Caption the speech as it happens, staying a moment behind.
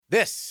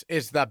This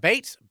is the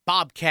Bates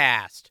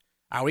Bobcast,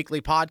 our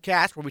weekly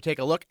podcast where we take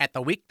a look at the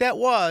week that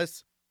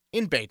was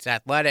in Bates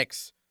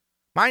athletics.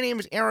 My name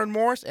is Aaron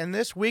Morse, and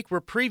this week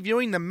we're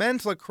previewing the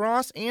men's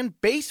lacrosse and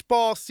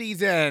baseball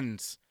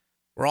seasons.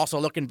 We're also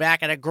looking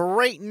back at a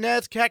great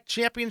NESCAC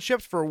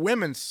Championships for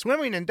women's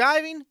swimming and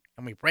diving,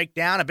 and we break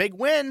down a big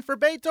win for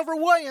Bates over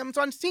Williams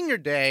on Senior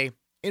Day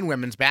in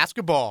women's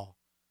basketball.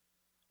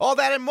 All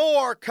that and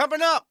more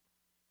coming up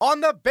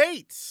on the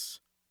Bates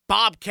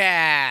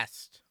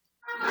Bobcast.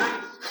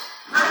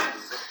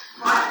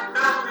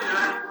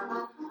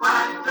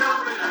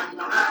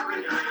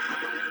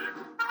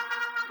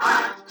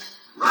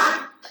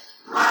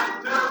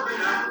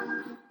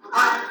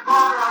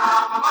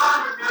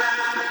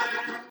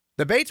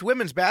 The Bates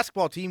women's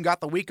basketball team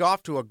got the week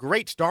off to a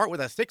great start with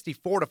a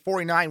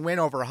 64-49 win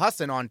over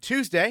Husson on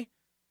Tuesday.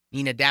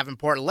 Nina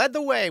Davenport led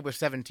the way with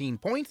 17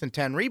 points and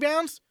 10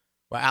 rebounds,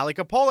 while Ali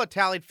Coppola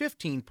tallied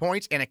 15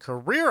 points and a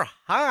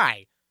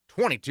career-high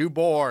 22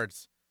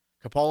 boards.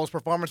 Coppola's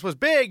performance was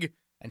big,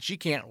 and she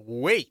can't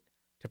wait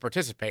to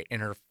participate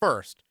in her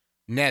first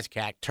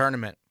NESCAC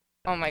tournament.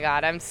 Oh my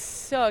God, I'm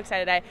so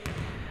excited.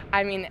 I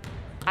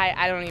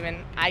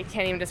can't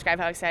even describe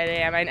how excited I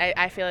am.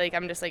 I feel like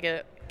I'm just like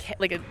a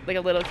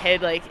little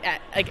kid.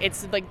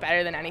 It's like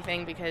better than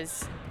anything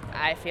because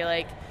I feel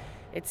like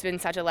it's been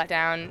such a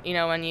letdown. You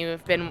know, when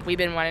we've been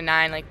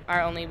 1-9. Like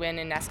our only win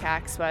in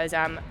NESCACs was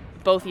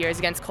both years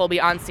against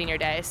Colby on Senior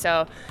Day.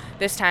 So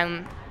this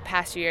time,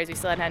 past 2 years, we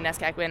still hadn't had a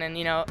NESCAC win, and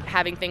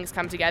having things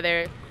come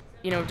together,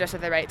 just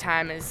at the right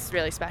time is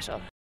really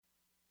special.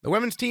 The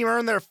women's team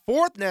earned their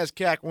fourth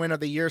NESCAC win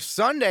of the year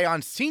Sunday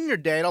on Senior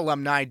Day at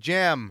Alumni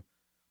Gym.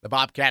 The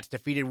Bobcats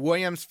defeated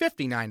Williams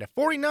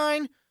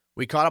 59-49.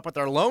 We caught up with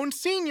their lone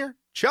senior,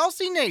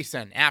 Chelsea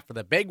Nason, after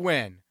the big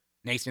win.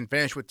 Nason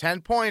finished with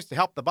 10 points to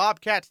help the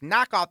Bobcats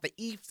knock off the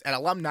Eafs at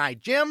Alumni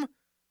Gym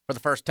for the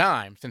first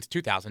time since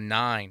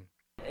 2009.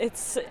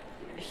 It's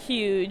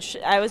huge.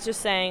 I was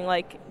just saying,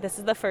 this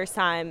is the first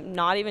time,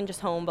 not even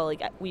just home,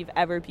 but we've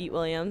ever beat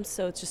Williams.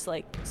 So it's just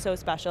so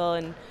special,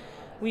 and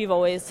we've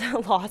always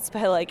lost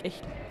by a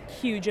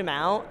huge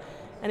amount.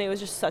 And it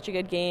was just such a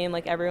good game.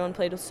 Everyone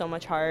played with so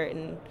much heart,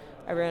 and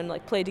everyone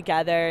played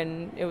together,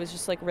 and it was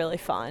just really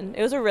fun.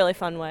 It was a really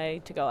fun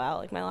way to go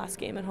out, my last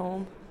game at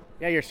home.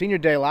 Yeah, your Senior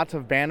Day, lots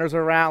of banners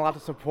around, lots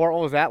of support.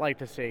 What was that like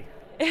to see?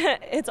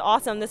 It's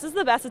awesome. This is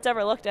the best it's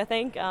ever looked, I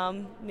think.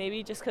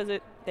 Maybe just because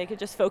they could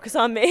just focus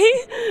on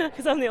me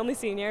because I'm the only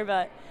senior,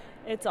 but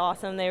it's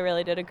awesome. They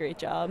really did a great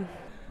job.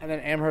 And then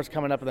Amherst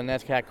coming up in the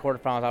NESCAC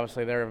quarterfinals.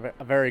 Obviously, they're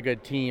a very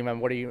good team. And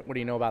what do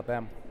you know about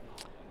them?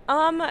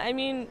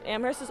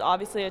 Amherst is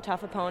obviously a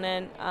tough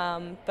opponent,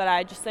 but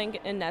I just think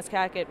in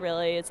NESCAC it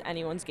really is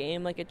anyone's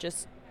game. It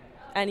just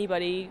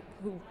anybody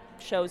who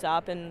shows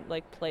up and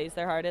plays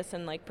their hardest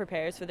and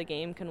prepares for the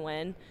game can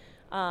win.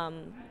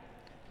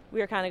 We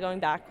were kind of going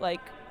back,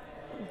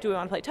 do we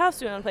want to play Tufts?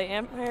 Do we want to play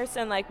Amherst?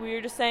 And we were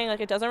just saying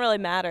it doesn't really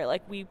matter.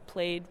 We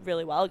played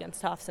really well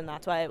against Tufts, and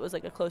that's why it was a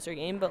closer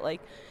game. But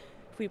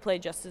if we play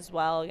just as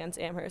well against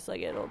Amherst,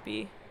 it'll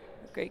be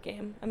a great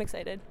game. I'm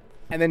excited.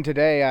 And then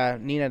today,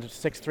 Nina's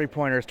 6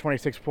 3-pointers,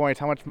 26 points.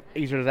 How much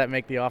easier does that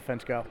make the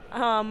offense go?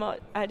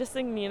 I just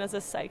think Nina's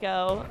a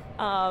psycho.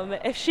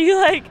 If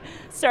she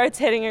starts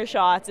hitting her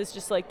shots, it's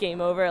just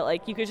game over.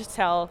 You could just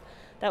tell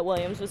that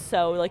Williams was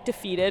so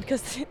defeated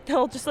because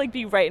they'll just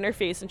be right in her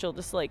face, and she'll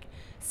just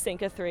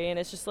sink a three. And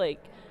it's just I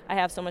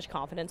have so much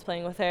confidence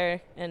playing with her,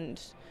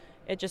 and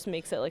it just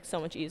makes it so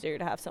much easier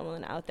to have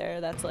someone out there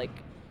that's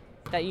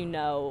that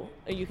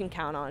you can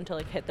count on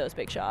to hit those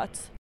big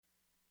shots.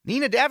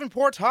 Nina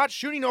Davenport's hot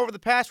shooting over the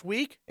past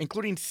week,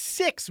 including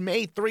 6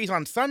 made threes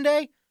on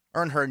Sunday,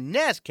 earned her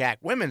NESCAC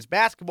Women's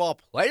Basketball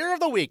Player of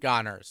the Week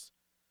honors.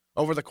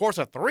 Over the course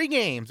of 3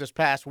 games this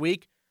past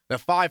week, the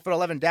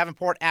 5'11"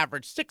 Davenport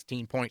averaged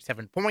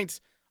 16.7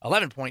 points,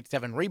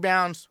 11.7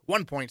 rebounds,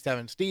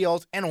 1.7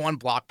 steals, and 1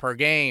 block per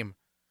game.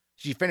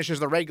 She finishes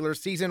the regular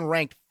season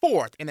ranked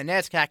 4th in the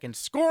NESCAC in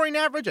scoring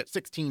average at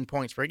 16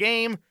 points per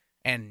game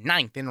and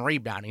 9th in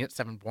rebounding at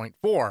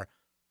 7.4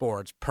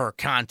 boards per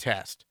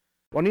contest.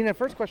 Well, Nina,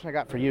 first question I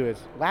got for you is,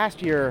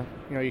 last year,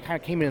 you kind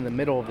of came in the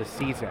middle of the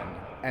season,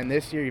 and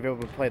this year you've been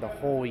able to play the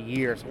whole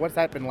year. So what's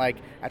that been like,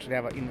 actually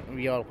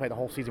be able to play the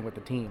whole season with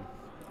the team?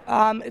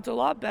 It's a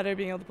lot better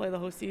being able to play the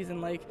whole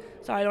season.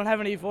 Sorry, I don't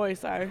have any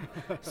voice.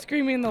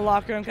 Screaming in the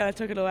locker room kind of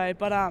took it away.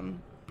 But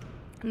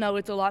no,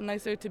 it's a lot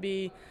nicer to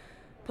be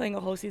playing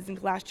a whole season.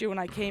 Last year when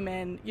I came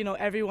in,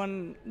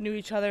 everyone knew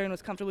each other and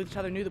was comfortable with each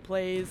other, knew the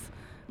plays.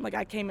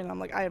 I came in,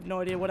 I have no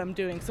idea what I'm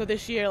doing. So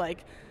this year,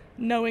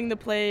 knowing the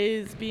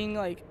plays,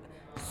 being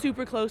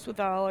super close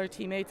with all our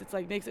teammates, it's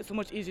makes it so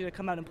much easier to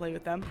come out and play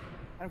with them.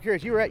 I'm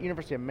curious, you were at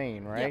University of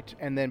Maine, right?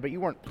 Yeah. But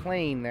you weren't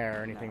playing there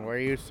or anything, were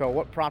you? So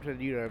what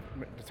prompted you to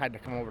decide to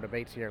come over to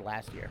Bates here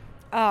last year?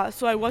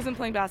 So I wasn't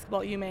playing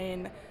basketball at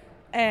UMaine,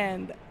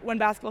 and when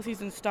basketball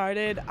season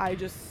started, I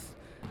just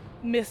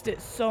missed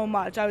it so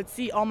much. I would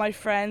see all my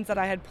friends that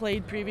I had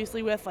played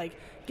previously with, like,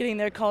 getting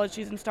their college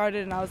season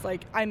started, and I was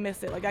like, I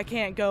miss it. Like, I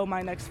can't go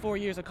my next 4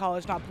 years of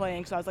college not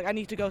playing, so I was like, I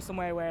need to go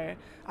somewhere where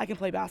I can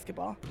play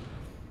basketball.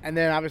 And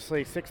then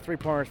obviously 6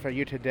 3-pointers for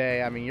you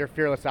today. I mean, you're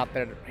fearless out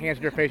there. Hands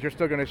in your face, you're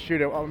still going to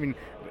shoot it. I mean,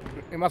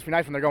 it must be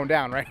nice when they're going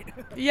down, right?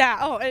 Yeah,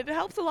 oh, it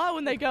helps a lot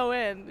when they go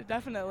in,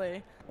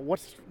 definitely.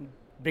 What's the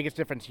biggest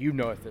difference you've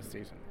noticed this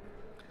season?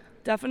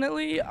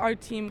 Definitely our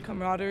team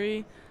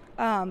camaraderie.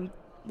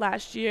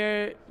 Last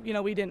year,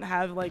 we didn't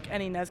have like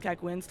any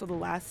NESCAC wins till the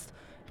last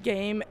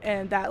game,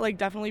 and that like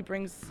definitely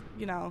brings,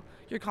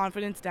 your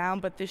confidence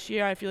down. But this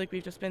year I feel like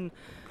we've just been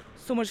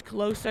so much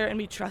closer, and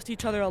we trust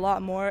each other a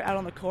lot more out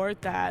on the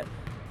court that,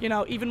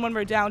 even when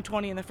we're down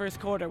 20 in the first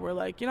quarter, we're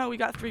like, we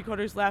got 3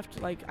 quarters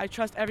left. Like, I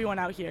trust everyone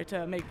out here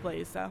to make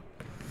plays, so.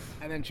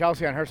 And then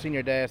Chelsea on her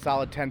senior day, a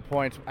solid 10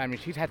 points. I mean,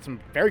 she's had some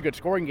very good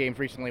scoring games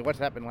recently. What's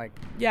that been like?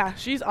 Yeah,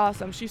 she's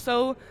awesome. She's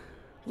so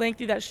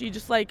lengthy that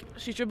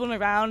she's dribbling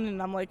around,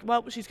 and I'm like,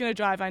 well, she's going to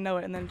drive, I know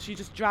it. And then she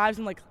just drives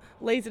and, like,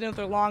 lays it in with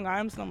her long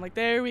arms, and I'm like,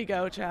 there we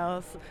go,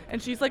 Chelsea.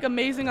 And she's, like,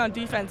 amazing on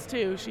defense,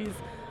 too.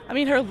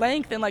 Her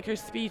length and, like, her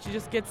speed, she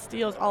just gets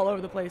steals all over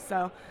the place.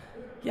 So,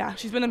 yeah,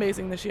 she's been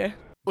amazing this year.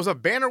 It was a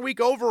banner week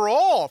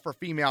overall for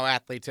female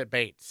athletes at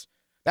Bates.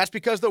 That's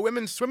because the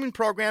women's swimming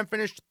program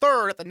finished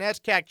 3rd at the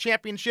NESCAC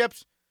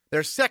Championships,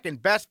 their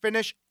second best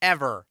finish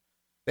ever.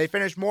 They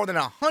finished more than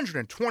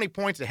 120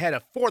 points ahead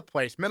of 4th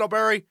place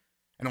Middlebury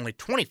and only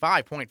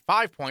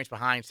 25.5 points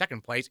behind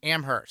 2nd place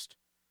Amherst.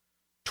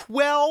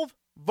 12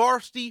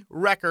 varsity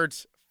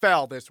records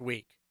fell this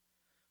week.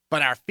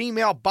 But our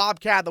female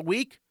Bobcat of the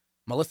week,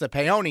 Melissa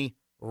Paoni,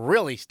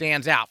 really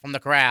stands out from the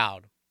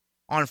crowd.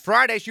 On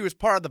Friday, she was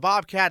part of the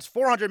Bobcats'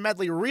 400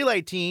 medley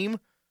relay team,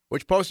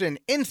 which posted an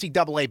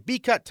NCAA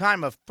B-cut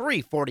time of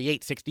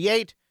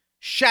 3:48.68,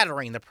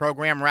 shattering the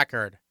program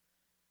record.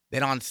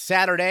 Then on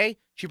Saturday,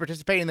 she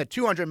participated in the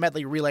 200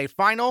 medley relay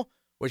final,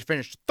 which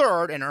finished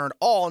 3rd and earned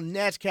all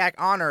NESCAC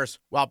honors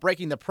while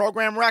breaking the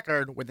program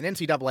record with an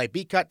NCAA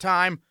B-cut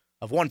time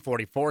of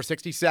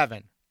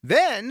 1:44.67.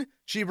 Then,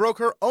 she broke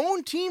her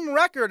own team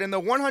record in the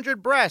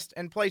 100 breast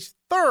and placed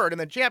 3rd in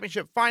the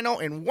championship final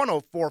in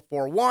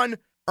 1:04.41,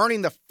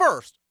 earning the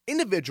first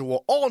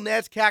individual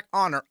all-NESCAC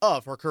honor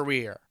of her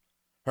career.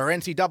 Her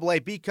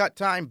NCAA B-cut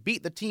time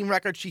beat the team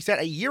record she set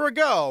a year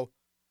ago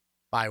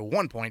by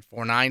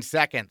 1.49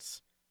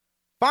 seconds.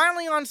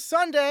 Finally, on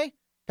Sunday,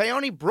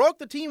 Paoni broke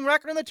the team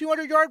record in the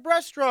 200-yard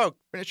breaststroke,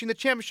 finishing the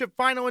championship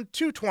final in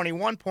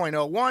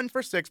 2:21.01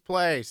 for 6th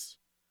place.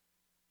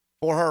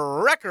 For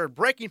her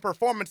record-breaking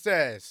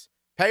performances,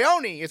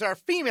 Paoni is our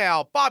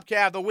female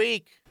Bobcat of the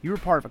week. You were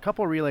part of a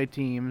couple of relay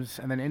teams,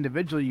 and then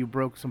individually you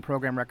broke some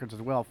program records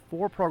as well.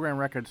 4 program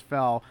records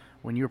fell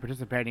when you were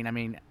participating. I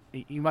mean,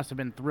 you must have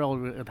been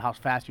thrilled with how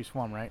fast you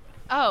swam, right?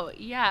 Oh,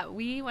 yeah.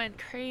 We went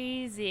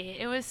crazy.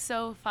 It was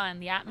so fun.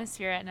 The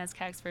atmosphere at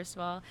NESCAC's, first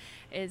of all,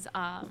 is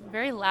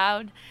very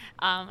loud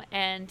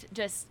and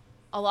just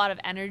a lot of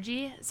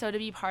energy. So to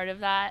be part of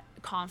that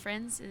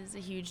conference is a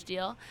huge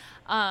deal.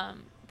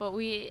 But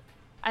we,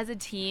 as a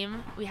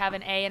team, we have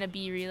an A and a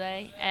B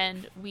relay,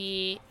 and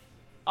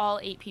all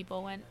 8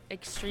 people went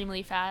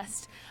extremely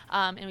fast,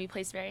 and we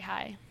placed very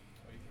high.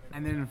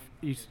 And then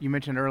you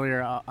mentioned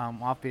earlier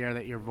off the air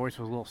that your voice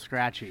was a little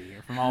scratchy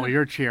from all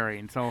your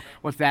cheering. So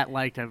what's that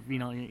like to,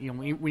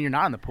 when you're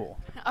not in the pool?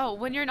 Oh,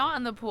 when you're not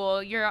in the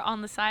pool, you're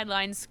on the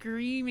sideline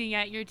screaming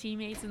at your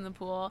teammates in the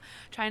pool,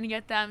 trying to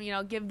get them,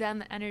 give them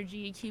the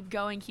energy, keep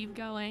going, keep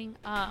going.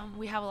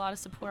 We have a lot of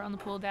support on the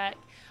pool deck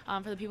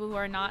for the people who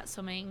are not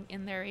swimming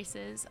in their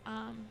races.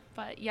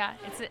 But yeah,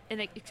 it's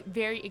a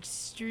very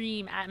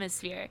extreme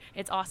atmosphere.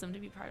 It's awesome to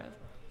be part of.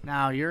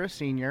 Now, you're a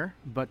senior,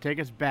 but take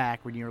us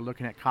back when you were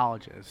looking at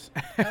colleges.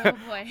 Oh,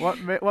 boy.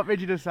 What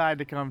made you decide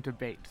to come to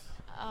Bates?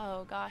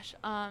 Oh, gosh.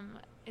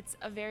 It's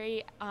a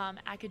very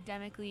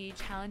academically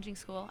challenging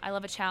school. I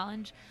love a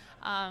challenge.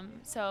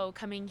 So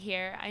coming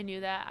here, I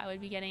knew that I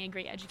would be getting a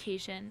great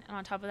education. And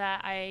on top of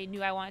that, I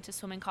knew I wanted to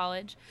swim in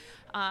college.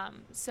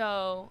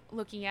 So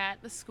looking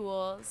at the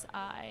schools,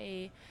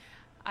 I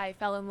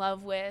fell in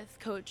love with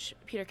Coach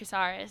Peter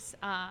Casares,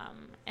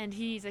 and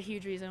he's a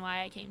huge reason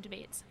why I came to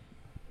Bates.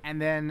 And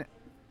then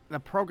the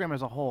program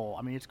as a whole,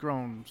 I mean, it's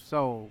grown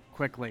so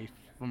quickly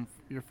from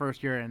your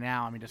first year and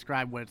now. I mean,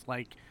 describe what it's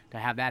like to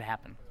have that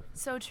happen.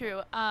 So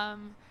true.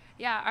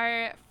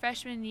 Our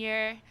freshman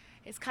year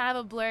is kind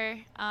of a blur.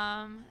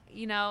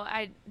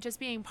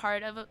 Just being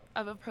part of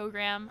a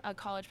program, a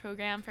college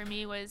program for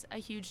me was a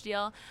huge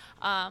deal.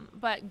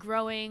 But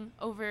growing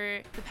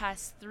over the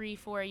past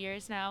 3-4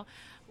 years now,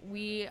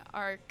 we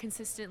are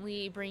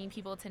consistently bringing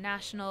people to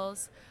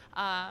nationals,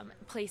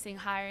 placing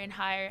higher and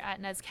higher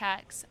at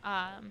NESCACs.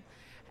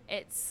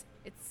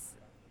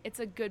 It's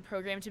a good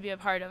program to be a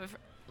part of,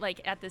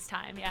 at this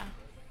time, yeah.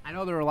 I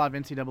know there were a lot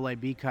of NCAA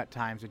B-cut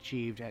times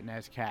achieved at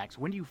NESCACs.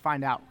 When do you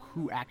find out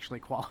who actually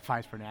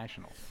qualifies for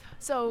nationals?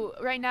 So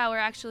right now we're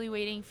actually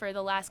waiting for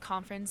the last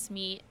conference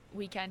meet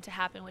weekend to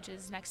happen, which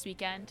is next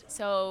weekend.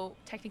 So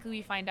technically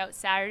we find out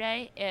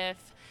Saturday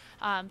if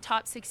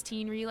top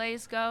 16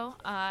 relays go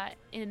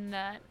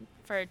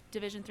for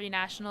Division III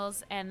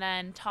Nationals, and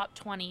then top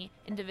 20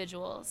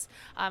 individuals.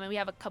 And we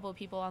have a couple of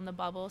people on the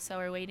bubble, so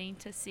we're waiting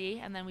to see.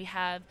 And then we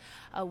have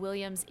a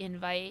Williams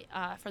invite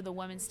for the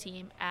women's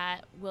team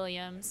at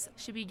Williams.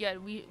 Should be good.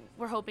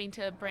 We're hoping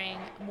to bring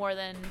more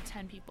than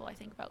 10 people, I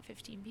think about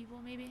 15 people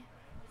maybe.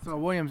 So a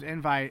Williams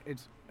invite,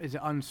 is it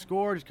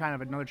unscored? It's kind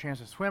of another chance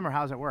to swim, or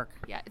how does it work?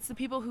 Yeah, it's the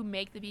people who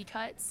make the B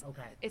cuts.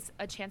 Okay. It's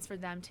a chance for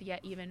them to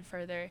get even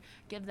further,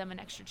 give them an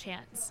extra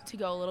chance to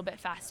go a little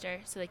bit faster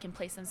so they can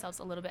place themselves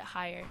a little bit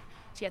higher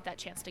to get that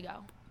chance to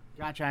go.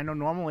 Gotcha. I know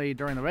normally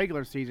during the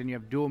regular season you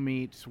have dual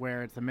meets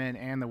where it's the men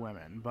and the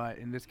women, but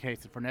in this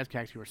case for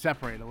NESCACs you were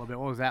separated a little bit.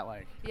 What was that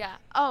like? Yeah.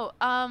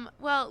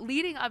 Well,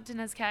 leading up to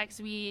NESCACs,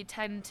 we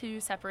tend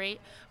to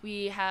separate.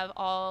 We have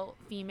all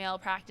female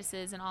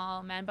practices and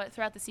all men, but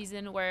throughout the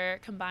season we're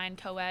combined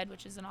co-ed,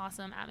 which is an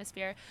awesome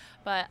atmosphere.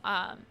 But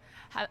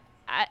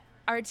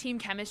our team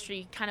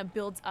chemistry kind of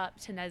builds up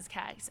to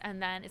NESCACs,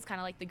 and then it's kind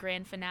of like the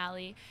grand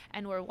finale,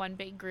 and we're one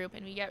big group,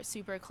 and we get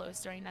super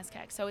close during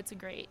NESCAC. So it's a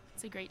great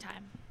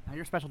time. Now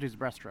your specialty is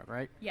breaststroke,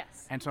 right?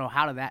 Yes. And so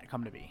how did that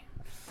come to be?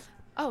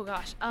 Oh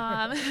gosh.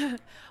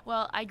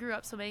 Well, I grew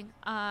up swimming,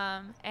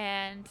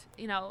 and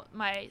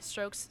my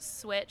strokes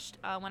switched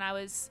when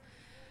I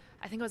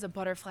think I was a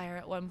butterflyer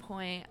at one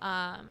point,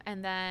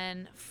 and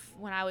then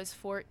when I was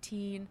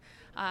 14,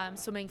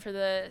 swimming for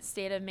the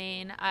state of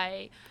Maine,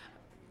 I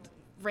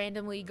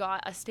randomly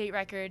got a state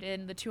record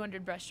in the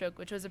 200 breaststroke,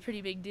 which was a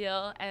pretty big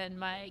deal, and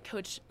my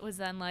coach was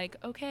then like,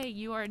 okay,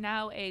 you are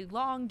now a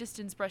long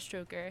distance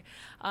breaststroker,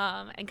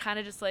 and kind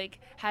of just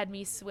like had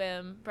me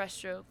swim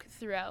breaststroke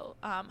throughout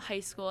high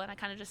school, and I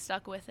kind of just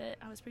stuck with it.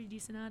 I was pretty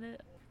decent at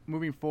it.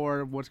 Moving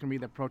forward, what's going to be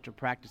the approach of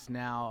practice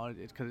now?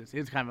 It's because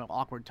it's kind of an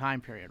awkward time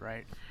period,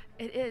 right?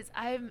 It is.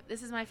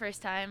 This is my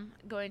first time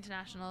going to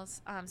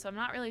nationals, so I'm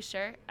not really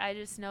sure. I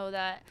just know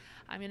that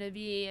I'm going to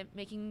be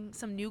making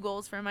some new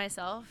goals for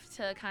myself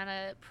to kind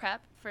of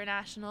prep for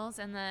nationals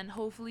and then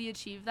hopefully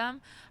achieve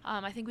them.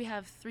 I think we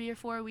have 3 or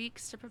 4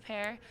 weeks to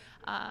prepare.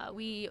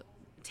 We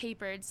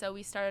tapered, so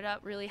we started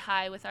up really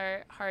high with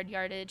our hard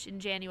yardage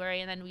in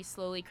January, and then we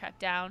slowly crept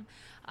down.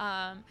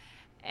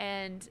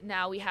 And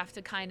now we have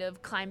to kind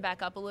of climb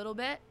back up a little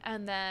bit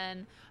and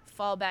then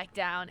fall back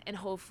down and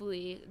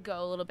hopefully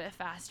go a little bit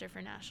faster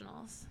for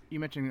nationals.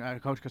 You mentioned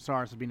Coach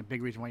Casares as being a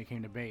big reason why you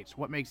came to Bates.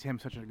 What makes him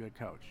such a good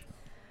coach?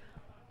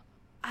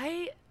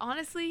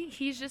 Honestly,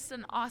 he's just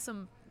an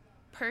awesome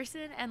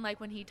person, and like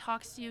when he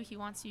talks to you, he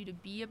wants you to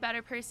be a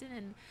better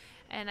person,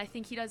 and I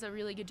think he does a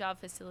really good job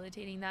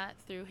facilitating that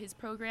through his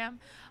program.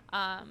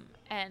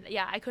 And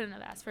yeah, I couldn't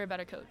have asked for a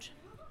better coach.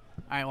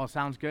 All right, well,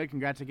 sounds good.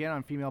 Congrats again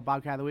on Female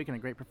Bobcat of the Week and a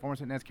great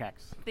performance at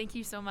NESCACs. Thank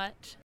you so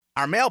much.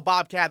 Our Male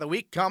Bobcat of the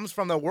Week comes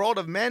from the world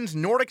of men's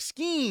Nordic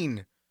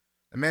skiing.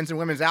 The men's and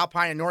women's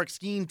alpine and Nordic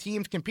skiing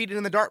teams competed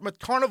in the Dartmouth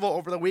Carnival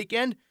over the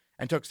weekend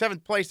and took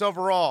 7th place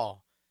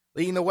overall.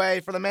 Leading the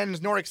way for the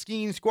men's Nordic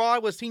skiing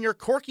squad was senior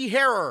Corky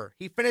Harrer.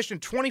 He finished in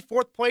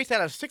 24th place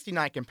out of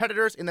 69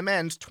 competitors in the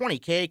men's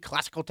 20K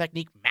classical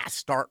technique mass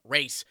start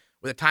race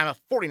with a time of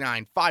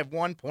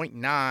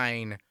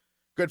 49.51.9.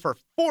 Good for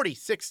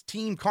 46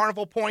 team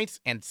carnival points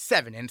and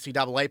 7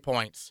 NCAA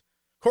points.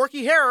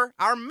 Corky Harrer,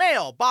 our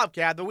Male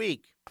Bobcat of the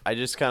Week. I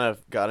just kind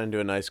of got into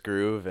a nice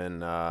groove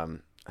and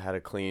had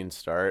a clean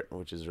start,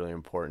 which is really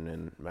important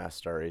in mass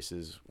start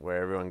races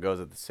where everyone goes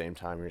at the same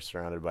time. You're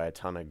surrounded by a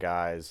ton of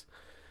guys,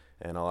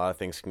 and a lot of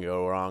things can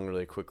go wrong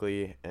really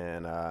quickly,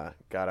 and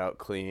got out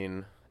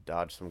clean,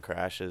 dodged some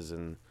crashes,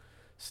 and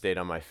stayed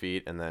on my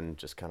feet, and then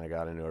just kind of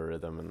got into a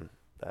rhythm, and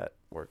that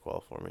worked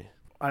well for me.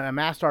 A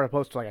mass start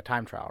opposed to like a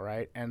time trial,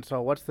 right? And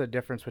so what's the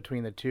difference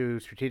between the two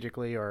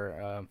strategically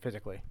or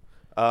physically?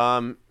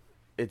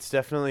 It's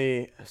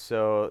definitely,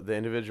 so the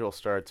individual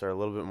starts are a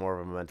little bit more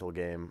of a mental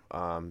game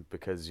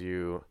because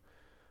you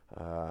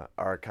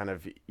are kind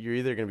of, you're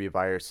either going to be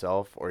by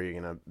yourself or you're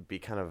going to be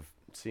kind of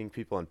seeing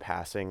people in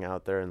passing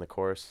out there in the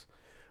course.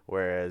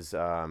 Whereas,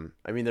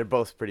 they're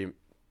both pretty,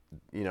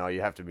 you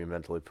have to be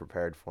mentally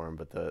prepared for them,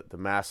 but the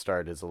mass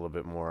start is a little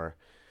bit more.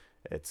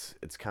 It's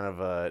kind of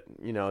a,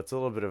 it's a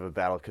little bit of a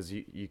battle because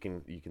you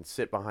can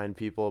sit behind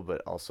people,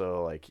 but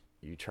also like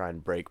you try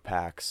and break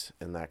packs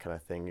and that kind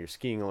of thing. You're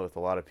skiing with a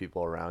lot of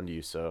people around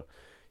you, so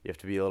you have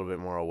to be a little bit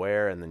more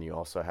aware, and then you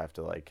also have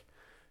to like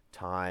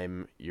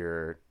time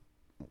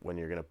when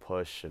you're gonna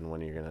push and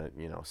when you're gonna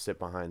sit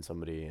behind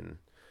somebody and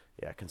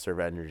conserve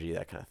energy,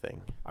 that kind of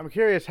thing. I'm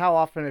curious how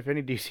often, if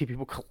any, do you see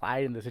people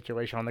collide in the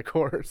situation on the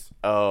course?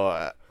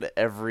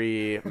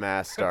 Every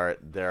mass start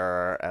there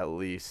are at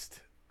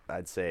least,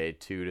 I'd say,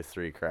 2 to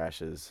 3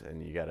 crashes,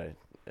 and you gotta,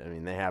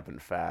 they happen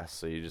fast,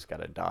 so you just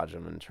gotta dodge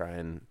them and try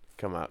and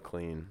come out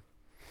clean.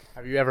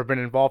 Have you ever been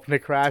involved in a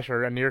crash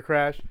or a near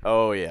crash?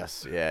 Oh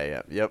yes,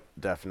 yep,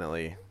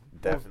 definitely.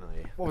 What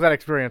was that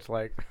experience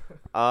like?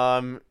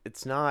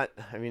 It's not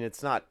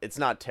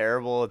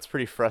terrible. It's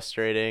pretty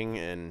frustrating,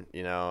 and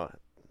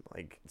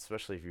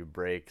especially if you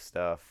break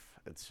stuff,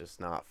 it's just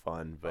not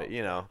fun. But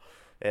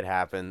it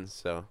happens,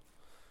 so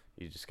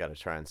you just gotta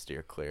try and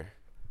steer clear.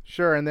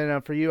 Sure, and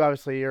then for you,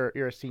 obviously,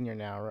 you're a senior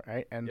now,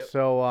 right? And Yep.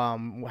 so,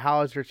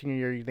 how has your senior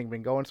year, you think,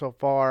 been going so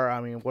far?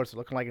 I mean, what's it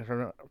looking like in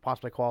terms of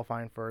possibly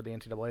qualifying for the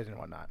NCAAs and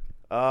whatnot?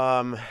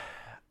 Um,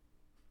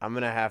 I'm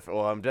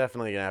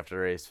definitely gonna have to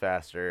race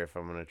faster if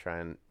I'm gonna try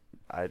and.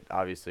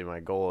 Obviously my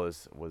goal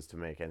was to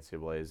make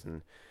NCAAs,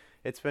 and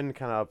it's been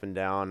kind of up and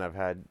down. I've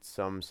had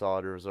some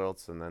solid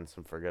results and then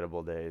some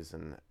forgettable days,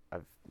 and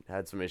I've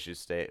had some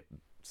issues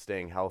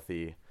staying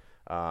healthy.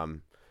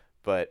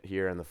 But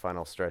here in the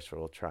final stretch,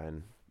 we'll try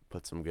and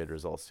put some good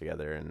results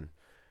together, and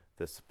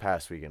this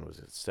past weekend was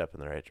a step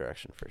in the right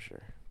direction for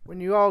sure. When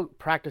you all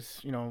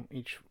practice,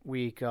 each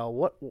week,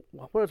 what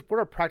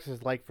are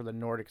practices like for the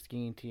Nordic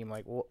skiing team?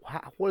 Like,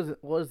 what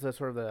is the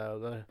sort of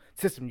the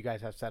system you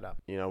guys have set up?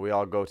 We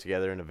all go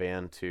together in a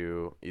van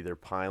to either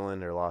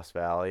Pineland or Lost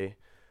Valley,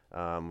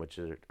 which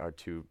are our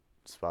two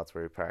spots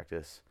where we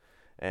practice,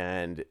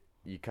 and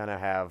you kind of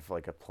have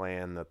like a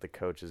plan that the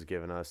coach has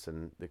given us,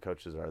 and the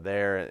coaches are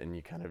there, and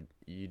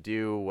you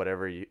do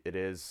whatever it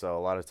is. So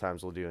a lot of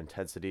times we'll do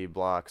intensity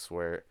blocks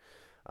where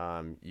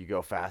you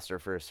go faster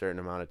for a certain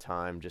amount of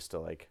time just to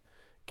like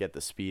get the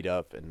speed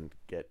up and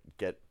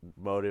get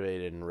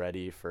motivated and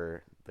ready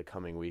for the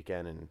coming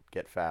weekend and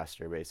get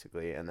faster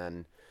basically. And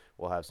then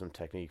we'll have some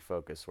technique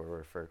focus where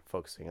we're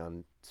focusing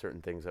on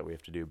certain things that we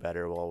have to do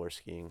better while we're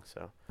skiing.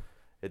 So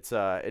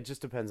it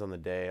just depends on the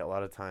day. A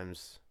lot of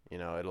times,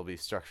 it'll be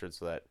structured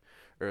so that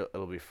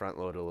it'll be front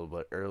loaded a little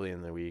bit early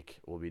in the week.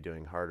 We'll be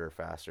doing harder,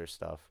 faster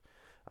stuff.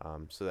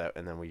 And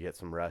then we get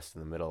some rest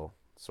in the middle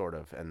sort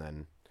of, and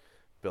then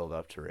build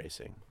up to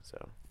racing.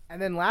 And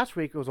then last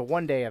week it was a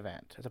 1-day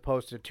event as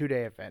opposed to a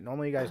 2-day event.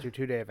 Normally you guys do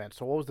 2-day events.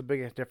 So what was the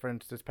biggest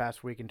difference this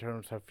past week in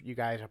terms of you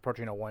guys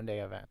approaching a 1-day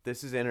event?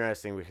 This is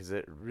interesting because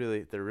there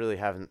really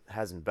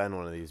hasn't been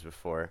one of these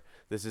before.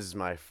 This is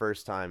my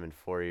first time in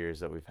 4 years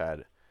that we've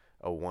had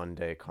a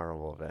 1-day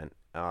carnival event.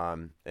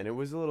 And it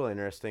was a little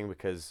interesting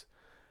because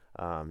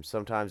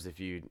sometimes if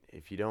you're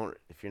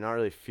not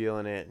really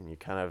feeling it and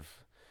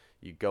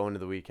you go into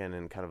the weekend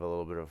in kind of a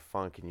little bit of a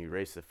funk and you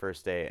race the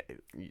first day,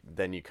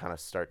 then you kind of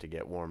start to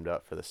get warmed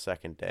up for the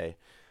second day.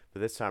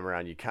 But this time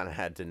around, you kind of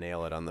had to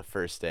nail it on the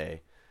first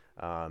day.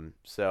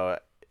 So,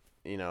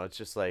 it's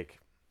just like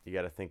you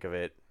got to think of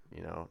it,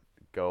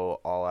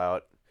 go all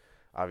out.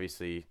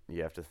 Obviously,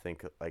 you have to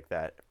think like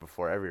that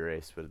before every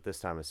race, but at this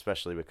time,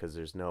 especially because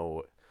there's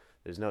no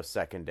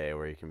second day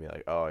where you can be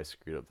like, oh, I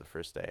screwed up the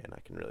first day and I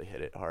can really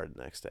hit it hard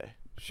the next day.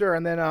 Sure,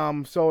 and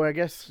then so I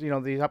guess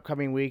these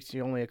upcoming weeks,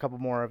 you only a couple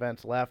more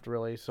events left,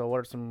 really. So what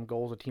are some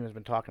goals the team has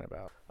been talking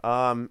about?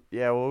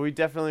 Yeah, well, we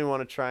definitely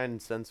want to try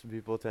and send some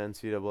people to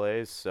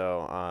NCAAs.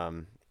 So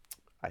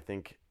I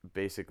think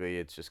basically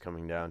it's just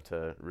coming down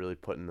to really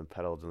putting the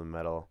pedal to the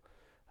metal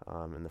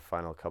in the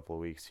final couple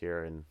of weeks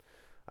here. And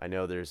I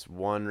know there's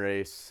one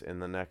race in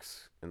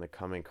the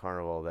coming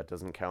carnival that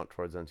doesn't count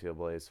towards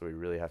NCAAs, so we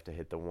really have to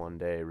hit the 1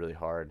 day really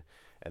hard.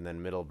 And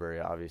then Middlebury,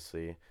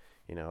 obviously.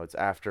 It's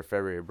after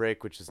February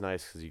break, which is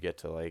nice because you get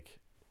to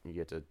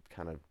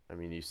kind of,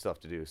 you still have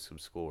to do some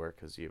schoolwork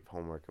because you have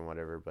homework and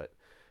whatever, but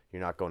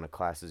you're not going to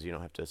classes. You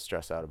don't have to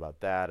stress out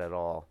about that at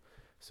all.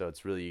 So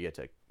it's really, you get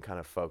to kind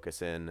of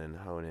focus in and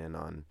hone in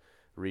on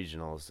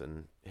regionals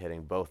and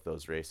hitting both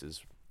those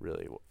races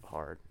really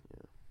hard.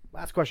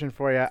 Last question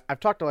for you.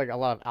 I've talked to a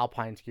lot of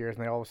alpine skiers, and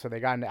they all said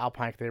they got into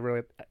alpine because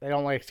they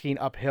don't like skiing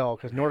uphill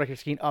because Nordic is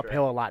skiing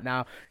uphill a lot.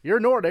 Now you're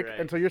Nordic,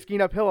 and so you're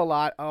skiing uphill a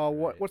lot.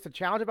 What's the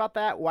challenge about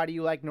that? Why do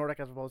you like Nordic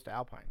as opposed to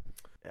alpine?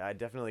 Yeah, I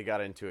definitely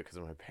got into it because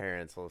of my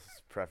parents. I'll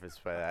just preface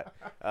by that.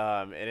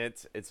 And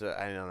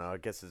I don't know. I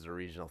guess it's a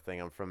regional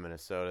thing. I'm from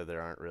Minnesota. There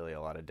aren't really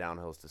a lot of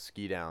downhills to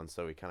ski down,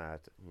 so we kind of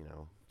have to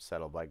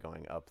settle by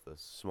going up the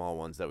small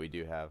ones that we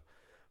do have.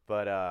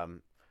 But I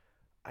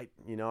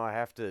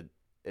have to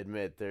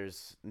admit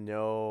there's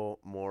no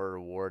more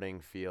rewarding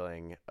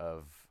feeling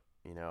of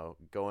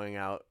going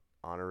out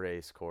on a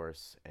race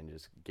course and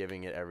just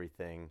giving it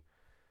everything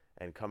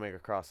and coming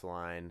across the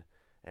line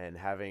and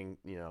having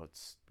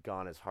it's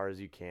gone as hard as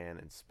you can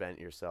and spent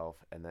yourself,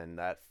 and then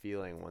that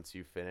feeling once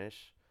you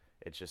finish,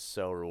 it's just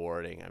so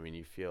rewarding.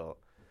 You feel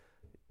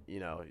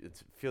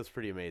it feels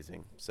pretty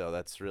amazing. So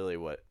that's really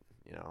what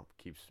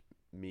keeps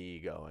me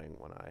going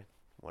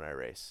when I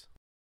race.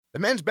 The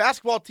men's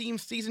basketball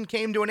team's season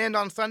came to an end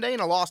on Sunday in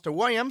a loss to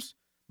Williams,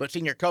 but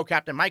senior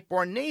co-captain Mike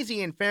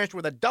Bornasian finished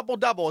with a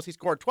double-double as he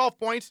scored 12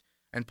 points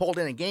and pulled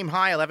in a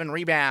game-high 11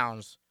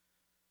 rebounds.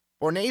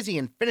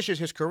 Bornasian finishes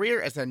his career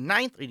as the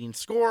 9th leading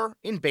scorer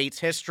in Bates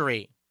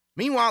history.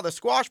 Meanwhile, the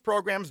squash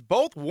programs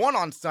both won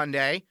on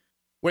Sunday,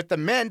 with the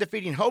men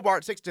defeating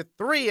Hobart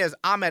 6-3 as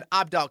Ahmed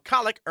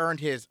Abdel-Khalik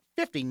earned his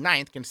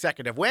 59th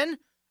consecutive win,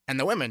 and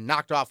the women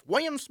knocked off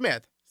William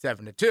Smith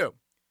 7-2.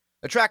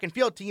 The track and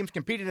field teams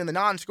competed in the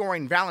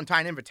non-scoring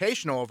Valentine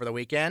Invitational over the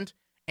weekend,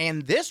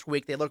 and this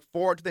week they look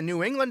forward to the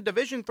New England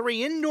Division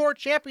III Indoor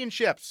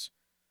Championships.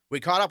 We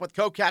caught up with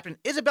co-captain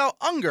Isabel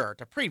Unger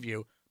to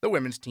preview the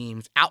women's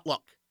team's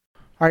outlook.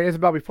 All right,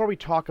 Isabel, before we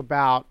talk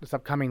about this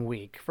upcoming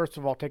week, first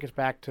of all, take us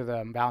back to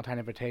the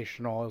Valentine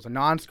Invitational. It was a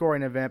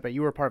non-scoring event, but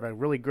you were part of a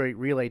really great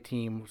relay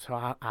team. So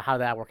how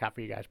did that work out for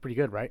you guys? Pretty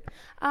good, right?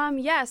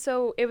 Yeah,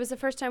 so it was the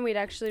first time we'd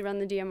actually run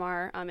the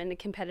DMR in a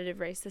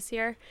competitive race this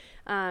year.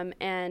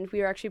 And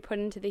we were actually put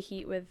into the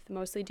heat with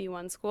mostly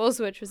D1 schools,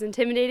 which was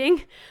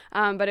intimidating.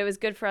 But it was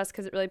good for us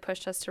because it really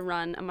pushed us to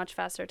run a much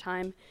faster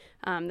time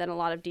than a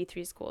lot of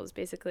D3 schools,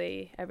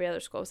 basically every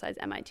other school besides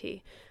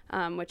MIT,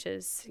 which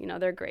is,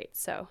 they're great.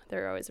 So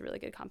they're always a really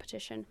good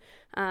competition.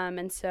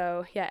 And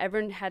so, yeah,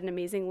 everyone had an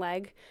amazing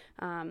leg.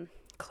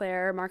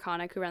 Claire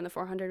Marconic, who ran the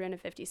 400, ran a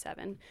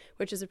 57,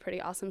 which is a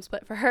pretty awesome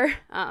split for her.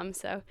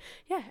 So,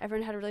 yeah,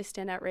 everyone had a really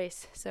standout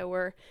race. So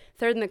we're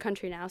third in the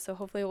country now, so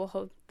hopefully we'll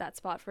hold that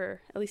spot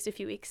for at least a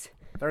few weeks.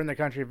 Third in the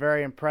country,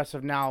 very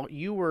impressive. Now,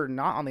 you were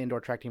not on the indoor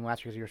track team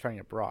last year because you were studying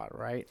abroad,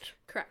 right?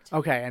 Correct.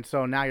 Okay, and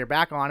so now you're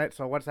back on it.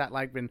 So what's that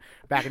like, been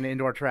back in the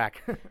indoor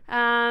track?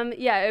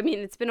 Yeah, I mean,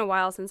 it's been a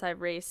while since I've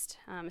raced,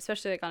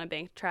 especially like on a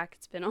bank track.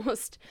 It's been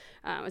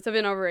it's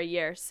been over a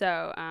year.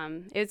 So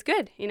it's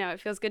good. It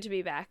feels good to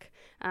be back.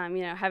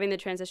 Having the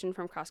transition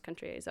from cross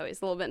country is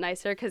always a little bit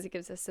nicer because it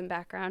gives us some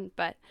background.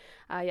 But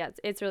yeah,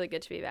 it's really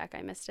good to be back.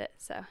 I missed it.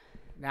 So.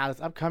 Now,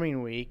 this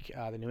upcoming week,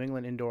 the New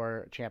England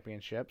Indoor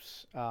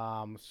Championships.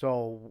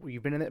 So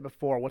you've been in it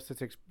before. What's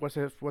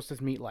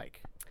this meet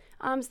like?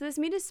 So this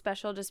meet is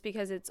special just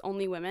because it's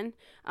only women.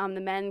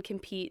 The men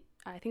compete.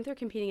 I think they're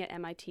competing at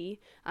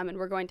MIT, and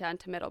we're going down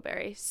to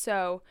Middlebury.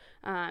 So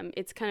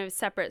it's kind of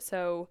separate.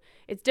 So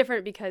it's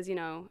different because,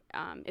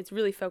 it's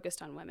really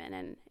focused on women,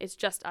 and it's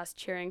just us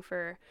cheering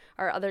for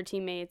our other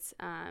teammates,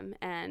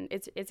 and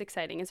it's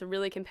exciting. It's a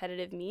really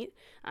competitive meet.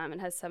 It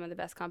has some of the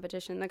best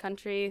competition in the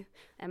country.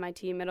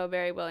 MIT,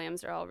 Middlebury,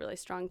 Williams are all really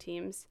strong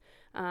teams.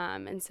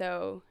 And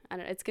so, I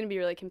don't know, it's going to be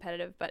really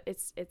competitive, but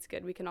it's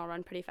good. We can all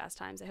run pretty fast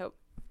times, I hope.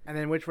 And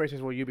then which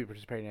races will you be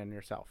participating in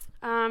yourself?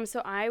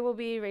 So I will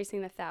be racing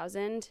the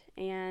 1,000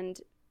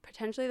 and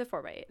potentially the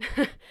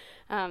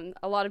 4x8.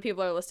 A lot of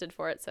people are listed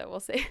for it, so we'll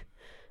see.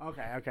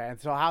 Okay. And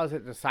so how is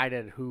it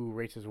decided who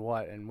races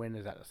what, and when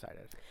is that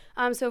decided?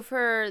 So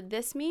for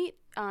this meet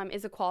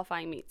is a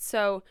qualifying meet.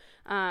 So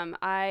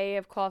I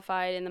have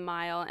qualified in the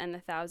mile and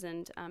the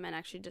 1,000, and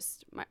actually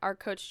just our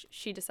coach,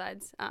 she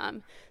decides.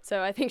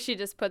 So I think she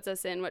just puts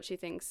us in what she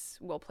thinks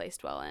we'll place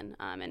well in.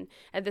 And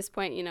at this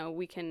point,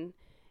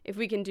 if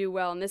we can do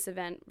well in this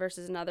event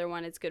versus another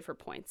one, it's good for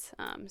points.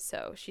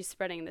 So she's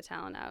spreading the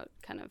talent out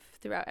kind of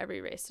throughout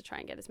every race to try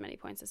and get as many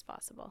points as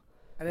possible.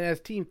 And then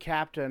as team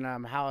captain,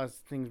 how has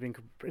things been?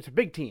 It's a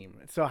big team.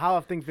 So how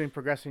have things been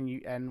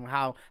progressing, and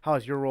how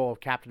has your role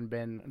of captain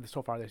been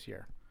so far this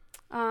year?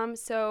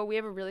 So we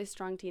have a really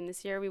strong team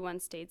this year. We won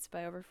states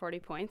by over 40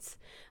 points,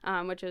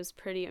 which was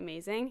pretty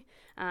amazing.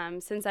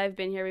 Since I've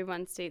been here, we've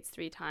won states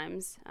 3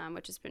 times,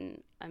 which has been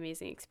an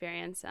amazing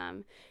experience.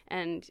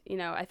 And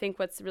I think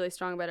what's really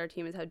strong about our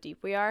team is how deep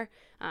we are.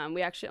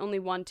 We actually only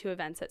won 2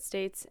 events at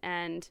states,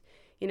 and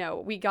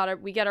we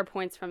get our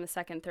points from the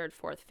 2nd, 3rd,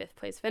 4th, 5th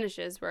place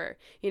finishes where,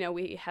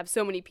 we have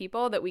so many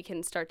people that we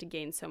can start to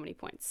gain so many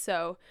points.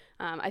 So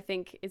I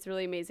think it's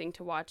really amazing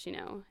to watch,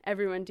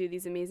 everyone do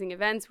these amazing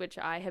events, which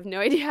I have no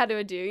idea how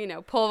to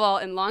do, pole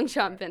vault and long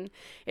jump. And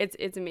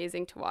it's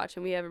amazing to watch.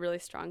 And we have a really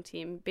strong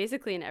team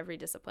basically in every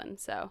discipline.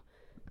 So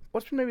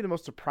what's been maybe the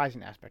most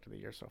surprising aspect of the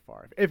year so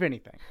far, if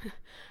anything?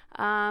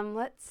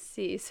 Let's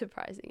see.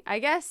 Surprising, I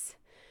guess.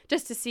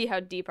 Just to see how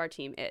deep our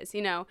team is.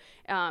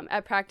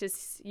 At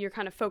practice, you're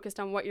kind of focused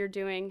on what you're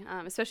doing,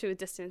 especially with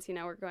distance.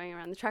 We're going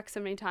around the track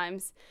so many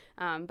times,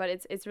 but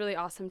it's really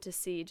awesome to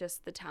see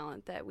just the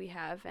talent that we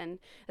have, and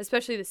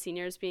especially the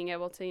seniors being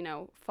able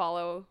to,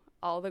 follow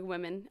all the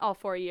women all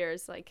 4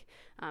 years.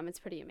 It's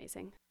pretty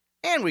amazing.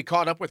 And we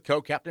caught up with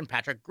co-captain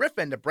Patrick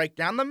Griffin to break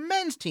down the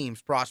men's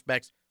team's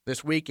prospects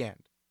this weekend.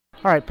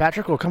 All right,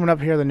 Patrick, well, coming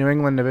up here, the New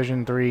England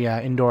Division III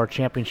Indoor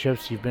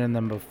Championships. You've been in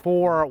them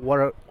before.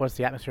 What's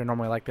the atmosphere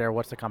normally like there?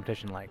 What's the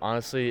competition like?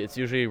 Honestly, it's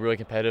usually really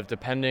competitive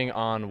depending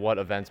on what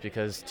events,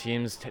 because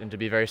teams tend to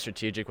be very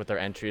strategic with their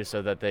entries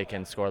so that they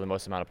can score the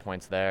most amount of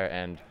points there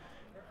and,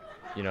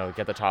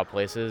 get the top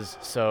places.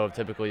 So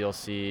typically you'll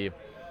see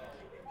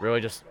really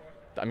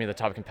the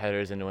top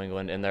competitors in New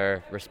England in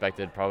their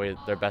respected, probably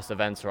their best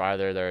events or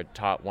either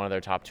one of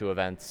their top 2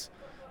 events.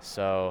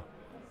 So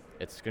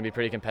it's going to be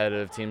pretty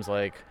competitive. Teams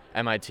like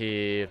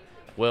MIT,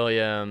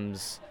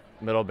 Williams,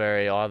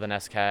 Middlebury, all of the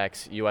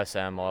NESCACs,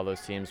 USM, all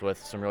those teams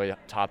with some really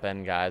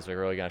top-end guys are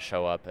really going to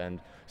show up and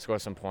score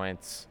some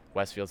points.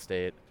 Westfield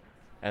State,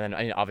 and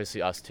then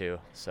obviously us too.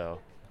 So.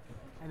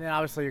 And then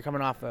obviously you're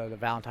coming off the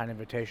Valentine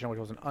Invitational, which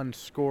was an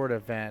unscored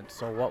event.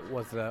 So what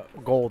was the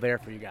goal there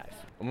for you guys?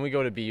 When we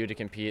go to BU to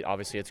compete,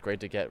 obviously it's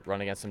great to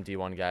run against some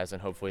D1 guys,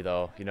 and hopefully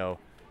they'll,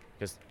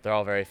 because they're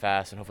all very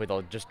fast, and hopefully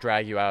they'll just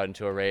drag you out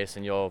into a race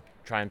and you'll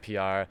try and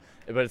PR.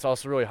 But it's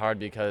also really hard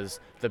because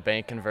the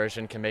bank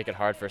conversion can make it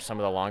hard for some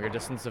of the longer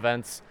distance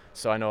events.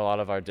 So I know a lot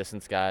of our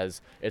distance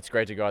guys, it's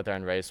great to go out there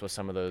and race with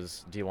some of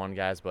those D1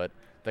 guys, but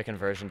the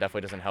conversion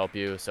definitely doesn't help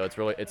you. So it's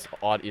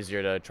a lot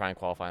easier to try and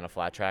qualify on a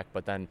flat track,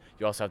 but then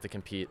you also have to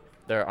compete.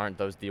 There aren't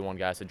those D1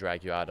 guys to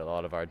drag you out at a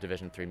lot of our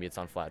Division III meets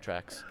on flat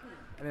tracks.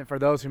 And then for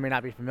those who may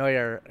not be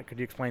familiar, could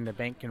you explain the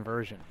bank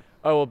conversion?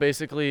 Oh, well,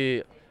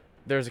 basically,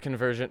 there's a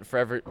conversion for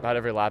about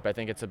every lap. I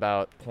think it's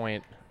about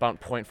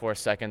 0.4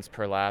 seconds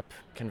per lap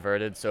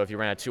converted. So if you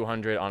ran a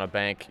 200 on a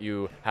bank,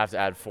 you have to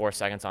add 4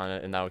 seconds on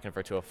it, and that would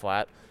convert to a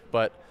flat.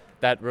 But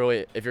that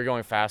really, if you're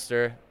going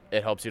faster,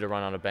 it helps you to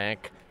run on a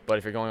bank. But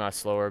if you're going on a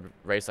slower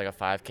race like a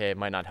 5K, it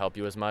might not help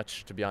you as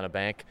much to be on a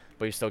bank,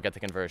 but you still get the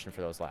conversion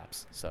for those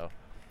laps. So.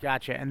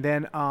 Gotcha. And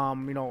then,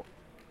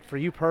 for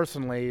you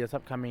personally, this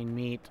upcoming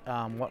meet,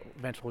 what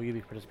events will you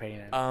be participating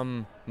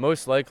in?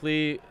 Most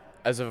likely,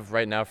 as of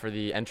right now for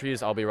the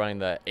entries, I'll be running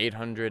the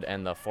 800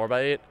 and the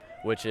 4x8,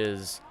 which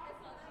is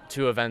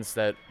 2 events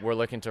that we're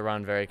looking to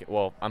run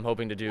I'm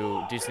hoping to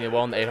do decently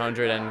well in the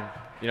 800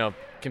 and,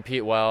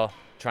 compete well,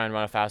 try and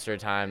run a faster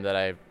time that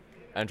I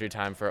entry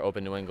time for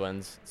Open New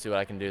England's, see what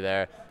I can do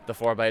there. The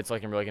 4x8's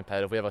looking really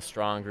competitive. We have a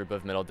strong group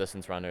of middle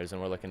distance runners,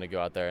 and we're looking to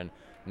go out there and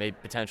maybe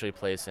potentially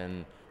place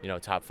in,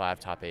 top 5,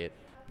 top 8.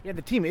 Yeah,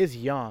 the team is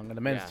young,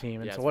 the men's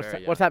team. And yeah, so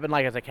what's that been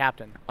like as a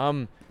captain?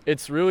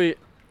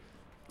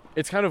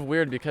 It's kind of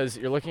weird because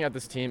you're looking at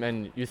this team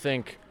and you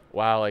think,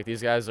 wow, like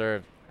these guys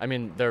you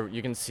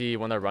can see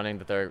when they're running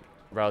that they're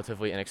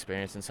relatively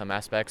inexperienced in some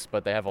aspects,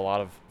 but they have a lot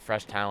of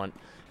fresh talent.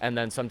 And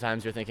then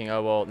sometimes you're thinking,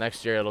 oh, well,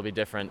 next year it'll be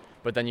different.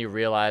 But then you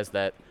realize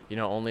that,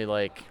 only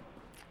like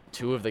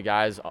 2 of the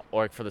guys,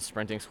 or for the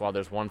sprinting squad,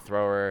 there's 1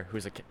 thrower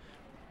who's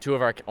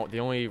the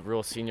only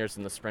real seniors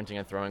in the sprinting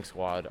and throwing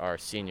squad are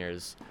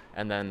seniors.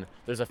 And then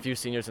there's a few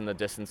seniors in the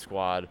distance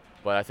squad,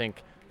 but I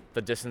think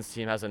the distance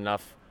team has a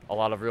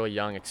lot of really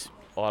young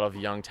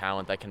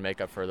talent that can make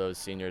up for those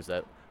seniors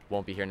that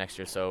won't be here next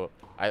year. So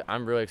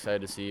I'm really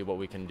excited to see what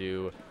we can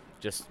do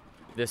just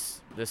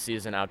this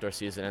season, outdoor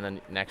season, and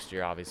then next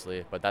year,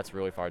 obviously. But that's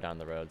really far down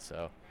the road,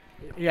 so.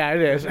 Yeah,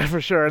 it is, for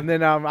sure. And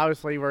then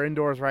obviously we're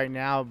indoors right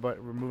now,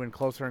 but we're moving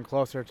closer and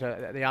closer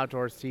to the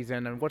outdoor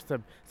season. And what's the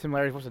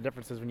similarities, what's the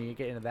differences when you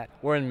get into that?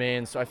 We're in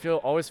Maine, so I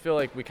always feel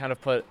like we kind of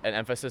put an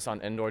emphasis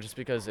on indoor just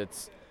because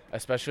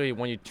especially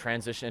when you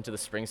transition into the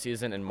spring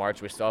season in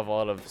March, we still have a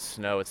lot of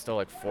snow. It's still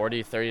like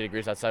 40, 30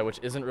 degrees outside, which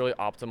isn't really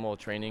optimal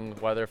training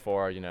weather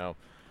for,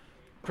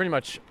 pretty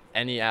much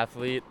any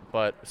athlete,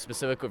 but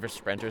specifically for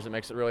sprinters, it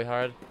makes it really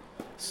hard.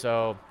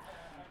 So,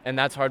 and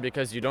that's hard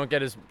because you don't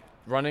get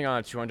running on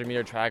a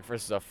 200-meter track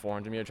versus a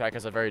 400-meter track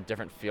has a very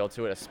different feel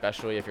to it,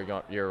 especially if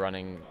you're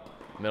running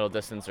middle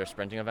distance or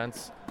sprinting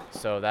events.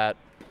 So that,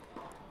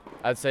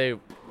 I'd say,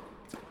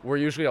 we're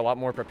usually a lot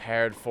more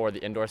prepared for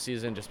the indoor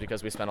season just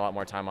because we spend a lot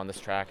more time on this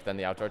track than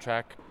the outdoor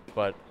track,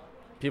 but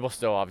people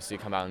still obviously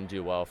come out and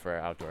do well for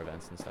outdoor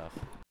events and stuff.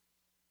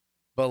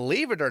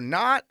 Believe it or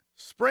not,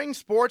 spring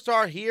sports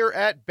are here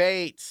at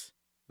Bates.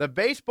 The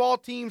baseball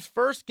team's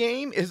first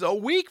game is a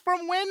week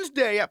from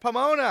Wednesday at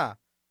Pomona.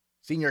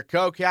 Senior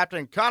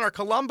co-captain Connor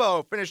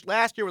Colombo finished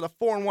last year with a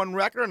 4-1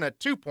 record and a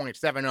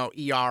 2.70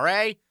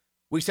 ERA.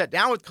 We sat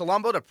down with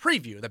Colombo to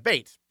preview the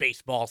Bates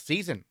baseball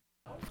season.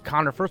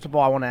 Connor, first of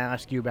all, I want to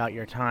ask you about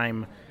your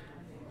time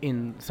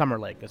in Summer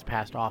League this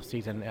past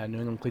offseason, New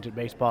England Collegiate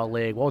Baseball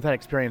League. What was that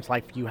experience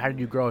like for you? How did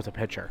you grow as a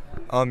pitcher?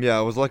 Yeah,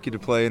 I was lucky to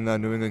play in the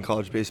New England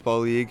College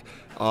Baseball League.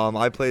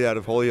 I played out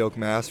of Holyoke,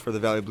 Mass. for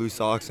the Valley Blue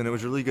Sox, and it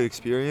was a really good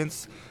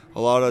experience. A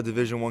lot of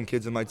Division I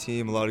kids on my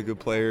team, a lot of good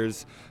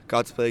players,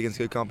 got to play against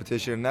good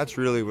competition, and that's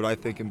really what I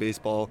think in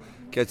baseball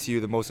gets you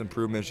the most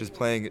improvement, just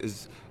playing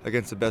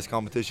against the best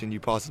competition you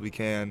possibly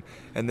can.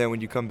 And then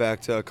when you come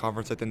back to a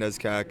conference like the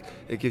NESCAC,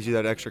 it gives you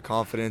that extra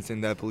confidence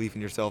and that belief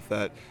in yourself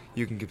that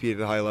you can compete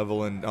at a high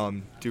level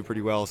and do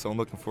pretty well. So I'm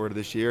looking forward to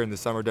this year, and the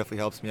summer definitely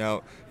helps me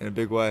out in a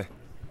big way.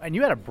 And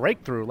you had a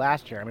breakthrough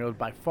last year. I mean, it was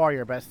by far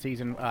your best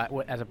season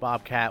as a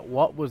Bobcat.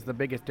 What was the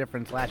biggest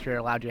difference last year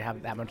that allowed you to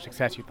have that much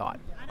success, you thought?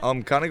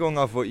 Kind of going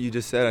off what you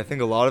just said, I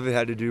think a lot of it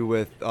had to do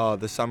with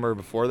the summer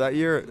before that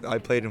year. I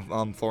played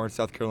in Florence,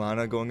 South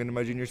Carolina going into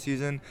my junior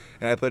season,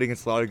 and I played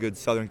against a lot of good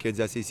Southern kids,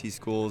 SEC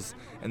schools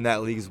in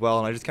that league as well.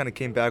 And I just kind of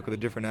came back with a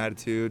different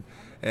attitude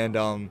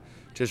and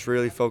just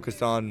really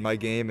focused on my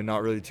game and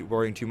not really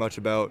worrying too much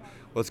about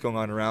what's going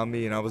on around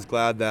me. And I was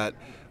glad that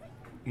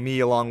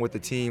me, along with the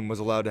team, was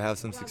allowed to have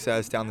some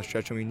success down the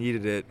stretch when we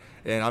needed it.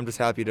 And I'm just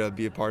happy to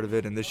be a part of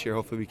it. And this year,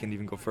 hopefully, we can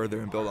even go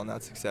further and build on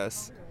that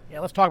success.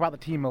 Yeah, let's talk about the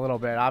team a little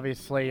bit.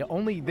 Obviously,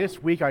 only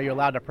this week are you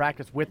allowed to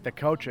practice with the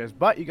coaches,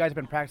 but you guys have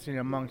been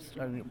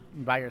practicing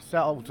by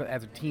yourselves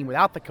as a team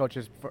without the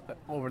coaches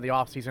over the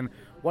off season.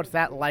 What's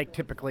that like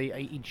typically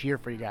each year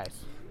for you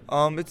guys?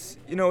 It's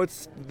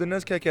the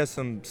NESCAC has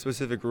some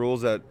specific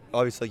rules that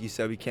obviously, like you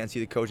said, we can't see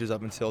the coaches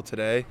up until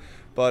today,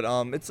 but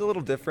it's a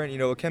little different.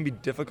 It can be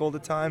difficult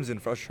at times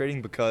and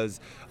frustrating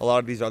because a lot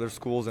of these other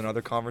schools and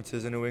other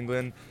conferences in New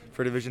England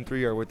for Division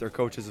III are with their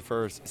coaches the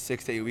first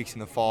 6 to 8 weeks in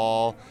the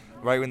fall.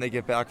 Right when they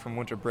get back from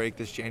winter break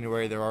this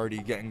January, they're already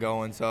getting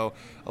going. So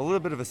a little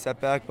bit of a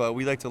setback, but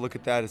we like to look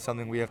at that as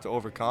something we have to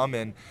overcome,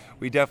 and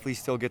we definitely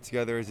still get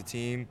together as a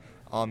team.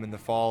 in the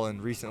fall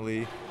and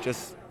recently.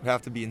 Just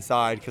have to be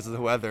inside because of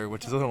the weather,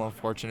 which is a little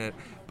unfortunate.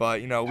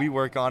 But, we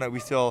work on it. We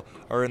still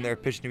are in there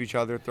pitching to each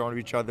other, throwing to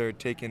each other,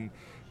 taking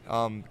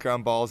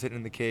ground balls, hitting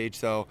in the cage.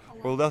 So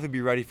we'll definitely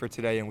be ready for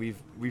today, and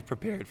we've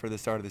prepared for the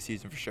start of the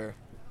season for sure.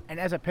 And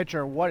as a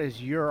pitcher, what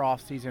is your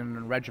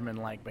off-season regimen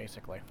like,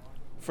 basically?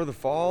 For the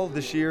fall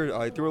this year,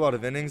 I threw a lot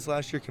of innings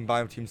last year,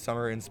 combined between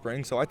summer and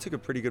spring. So I took a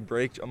pretty good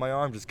break on my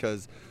arm just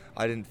because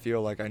I didn't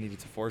feel like I needed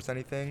to force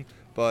anything.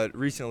 But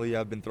recently,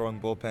 I've been throwing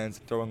bullpens,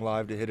 throwing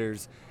live to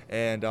hitters,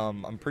 and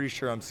I'm pretty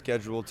sure I'm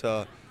scheduled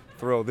to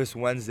throw this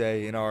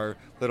Wednesday in our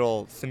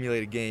little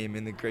simulated game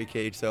in the gray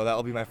cage. So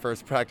that'll be my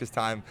first practice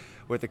time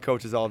with the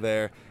coaches all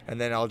there, and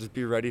then I'll just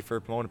be ready for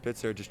Pomona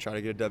Pitzer, just try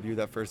to get a W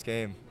that first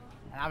game.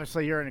 And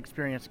obviously, you're an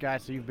experienced guy,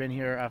 so you've been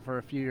here for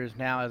a few years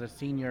now as a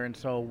senior. And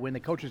so when the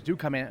coaches do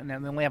come in and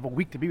then they only have a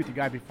week to be with you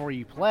guys before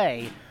you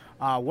play,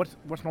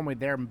 what's normally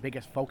their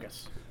biggest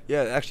focus?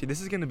 Yeah, actually,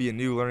 this is going to be a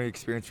new learning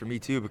experience for me,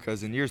 too,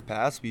 because in years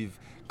past, we've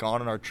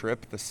gone on our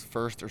trip the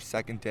first or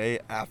second day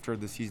after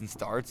the season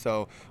starts.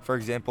 So, for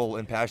example,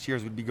 in past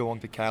years, we'd be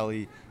going to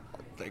Cali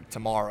like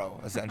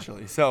tomorrow,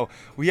 essentially. So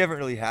we haven't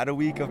really had a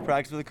week of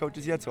practice with the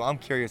coaches yet, so I'm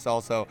curious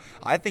also.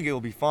 I think it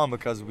will be fun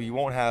because we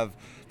won't have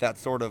that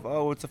sort of,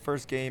 it's a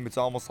first game. It's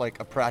almost like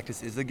a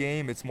practice is a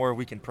game. It's more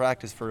we can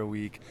practice for a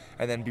week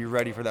and then be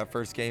ready for that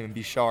first game and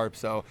be sharp.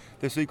 So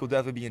this week will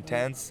definitely be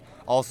intense.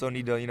 Also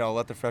need to,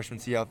 let the freshmen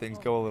see how things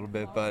go a little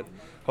bit, but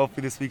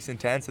hopefully this week's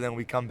intense, and then when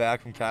we come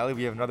back from Cali,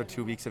 we have another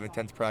 2 weeks of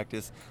intense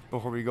practice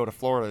before we go to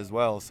Florida as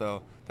well,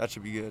 so that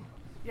should be good.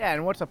 Yeah,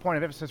 and what's the point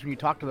of emphasis when you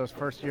talk to those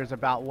first years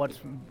about what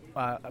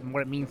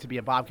it means to be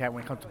a Bobcat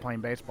when it comes to playing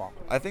baseball?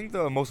 I think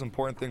the most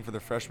important thing for the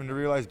freshmen to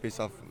realize,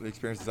 based off the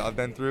experiences I've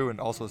been through, and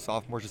also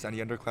sophomores, just any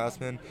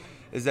underclassmen,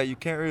 is that you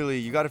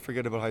got to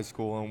forget about high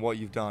school and what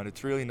you've done.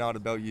 It's really not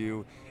about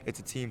you.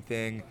 It's a team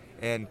thing,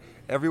 and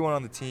everyone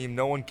on the team,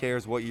 no one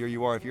cares what year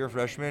you are. If you're a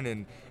freshman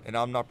and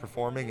I'm not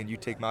performing and you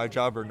take my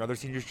job or another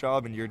senior's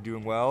job and you're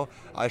doing well,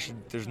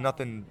 there's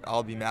nothing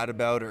I'll be mad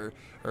about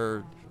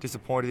or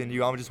disappointed in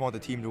you. I just want the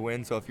team to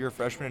win. So if you're a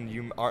freshman and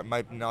you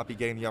might not be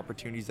getting the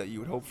opportunities that you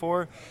would hope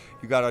for,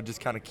 you got to just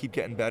kind of keep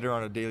getting better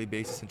on a daily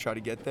basis and try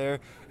to get there,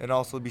 and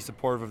also be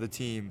supportive of the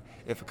team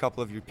if a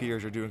couple of your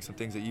peers are doing some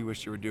things that you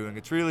wish you were doing.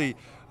 It's really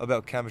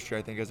about chemistry,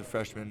 I think, as a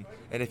freshman.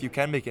 And if you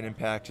can make an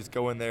impact, just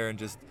go in there and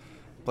just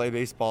play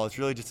baseball. It's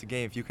really just a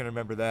game. If you can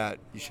remember that,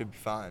 you should be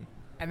fine.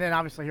 And then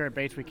obviously here at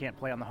Bates, we can't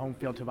play on the home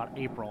field until about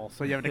April.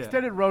 So you have an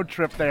extended road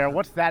trip there.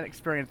 What's that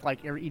experience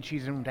like each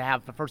season to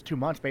have the first 2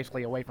 months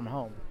basically away from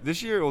home?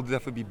 This year it will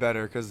definitely be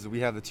better because we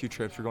have the 2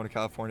 trips. We're going to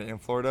California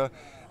and Florida.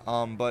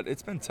 But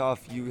it's been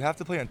tough. You have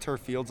to play on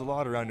turf fields a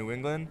lot around New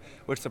England,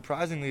 which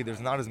surprisingly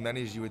there's not as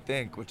many as you would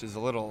think, which is a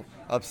little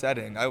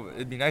upsetting.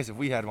 It'd be nice if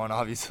we had one,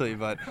 obviously,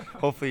 but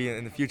hopefully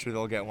in the future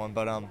they'll get one.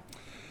 But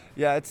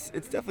it's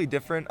definitely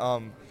different.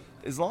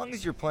 As long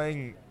as you're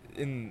playing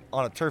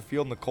on a turf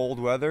field in the cold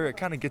weather, it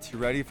kind of gets you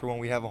ready for when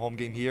we have a home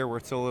game here where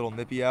it's still a little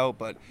nippy out,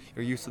 but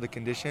you're used to the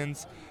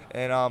conditions.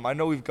 And I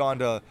know we've gone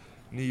to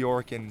New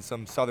York and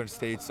some southern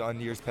states on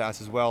years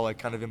past as well, like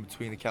kind of in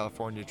between the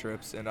California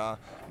trips and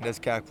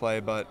NESCAC play.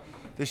 But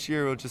this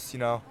year we'll just,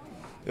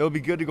 it'll be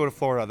good to go to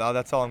Florida, though.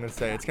 That's all I'm going to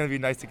say. It's going to be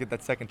nice to get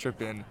that second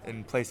trip in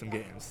and play some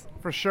games.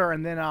 For sure.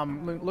 And then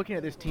looking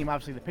at this team,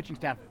 obviously the pitching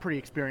staff pretty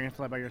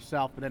experienced, led by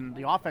yourself, but then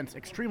the offense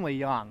extremely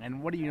young.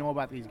 And what do you know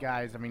about these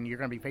guys? I mean, you're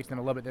going to be facing them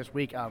a little bit this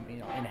week,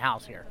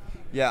 in-house here.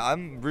 Yeah,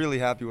 I'm really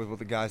happy with what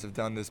the guys have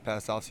done this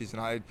past offseason.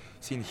 I've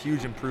seen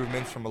huge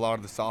improvements from a lot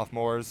of the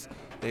sophomores.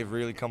 They've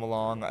really come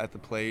along at the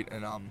plate,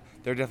 and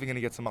they're definitely going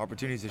to get some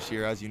opportunities this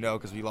year, as you know,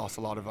 because we lost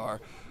a lot of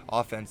our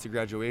offense to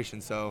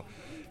graduation. So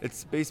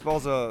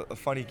baseball's a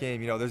funny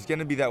game. There's going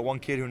to be that one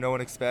kid who no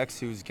one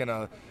expects who's going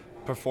to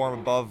perform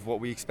above what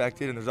we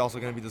expected, and there's also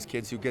going to be those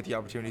kids who get the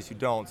opportunities who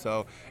don't.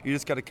 So you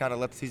just got to kind of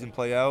let the season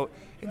play out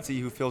and see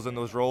who fills in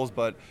those roles.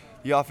 But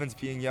the offense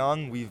being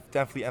young, we've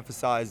definitely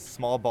emphasized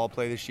small ball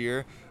play this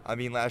year. I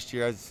mean, last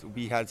year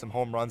we had some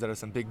home runs out of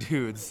some big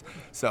dudes.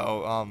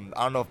 So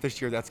I don't know if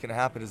this year that's going to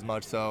happen as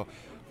much. So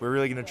we're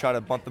really going to try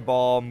to bunt the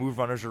ball, move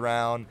runners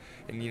around,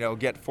 and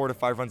get 4 to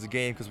 5 runs a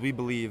game, because we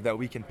believe that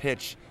we can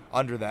pitch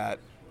under that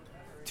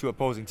to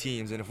opposing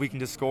teams. And if we can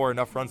just score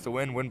enough runs to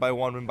win by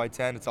 1, win by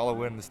 10, it's all a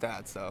win in the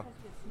stats. So.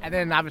 And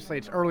then obviously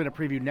it's early to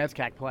preview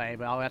NESCAC play,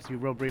 but I'll ask you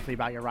real briefly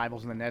about your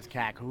rivals in the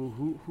NESCAC.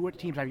 What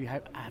teams have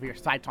your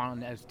sights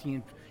on as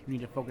teams you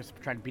need to focus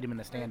trying to beat them in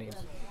the standings?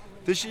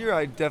 This year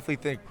I definitely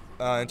think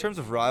in terms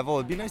of rival,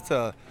 it'd be nice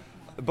to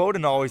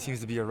Bowdoin always seems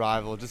to be a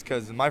rival, just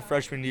because in my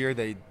freshman year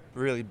they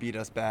really beat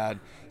us bad.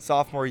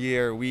 Sophomore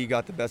year we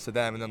got the best of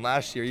them, and then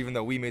last year, even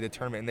though we made the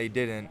tournament and they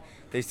didn't,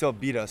 they still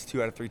beat us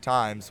 2 out of 3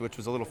 times, which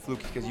was a little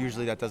fluky because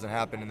usually that doesn't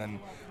happen and then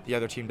the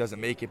other team doesn't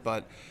make it.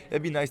 But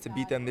it'd be nice to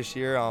beat them this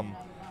year.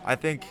 I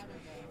think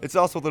it's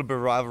also a little bit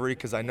of rivalry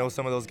because I know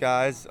some of those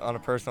guys on a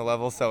personal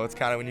level, so it's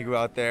kind of when you go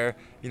out there,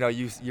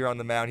 you're on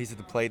the mound, he's at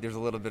the plate, there's a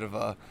little bit of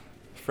a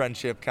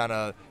friendship kind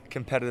of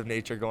competitive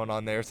nature going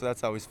on there, so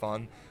that's always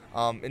fun.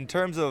 In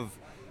terms of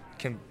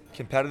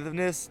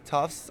competitiveness,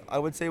 Tufts, I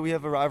would say we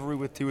have a rivalry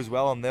with too as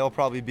well, and they'll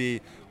probably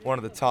be one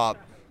of the top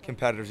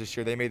competitors this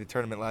year. They made the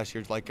tournament last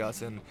year like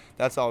us, and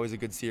that's always a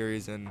good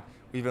series, and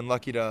we've been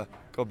lucky to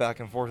go back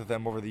and forth with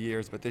them over the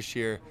years, but this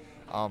year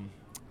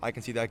I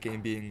can see that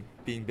game being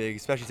big,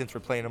 especially since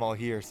we're playing them all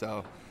here,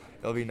 so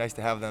it'll be nice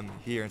to have them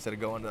here instead of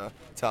going to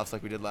Tufts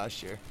like we did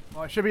last year.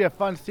 Well, it should be a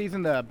fun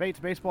season. The Bates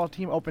baseball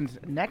team opens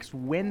next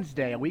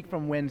Wednesday, a week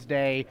from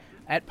Wednesday,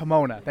 at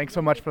Pomona. Thanks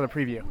so much for the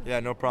preview. Yeah,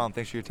 no problem.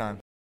 Thanks for your time.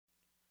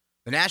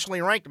 The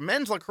nationally ranked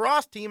men's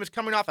lacrosse team is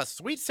coming off a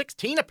Sweet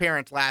 16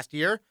 appearance last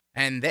year,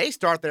 and they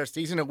start their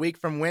season a week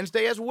from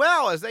Wednesday as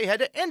well as they head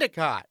to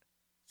Endicott.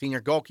 Senior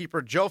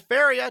goalkeeper Joe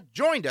Faria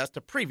joined us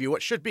to preview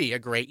what should be a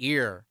great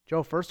year.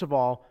 Joe, first of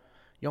all,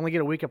 you only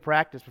get a week of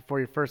practice before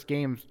your first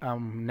game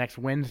next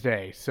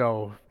Wednesday.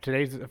 So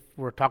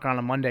we're talking on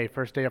a Monday,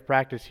 first day of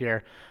practice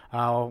here.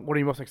 What are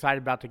you most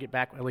excited about to get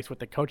back, at least with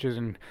the coaches,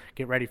 and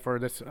get ready for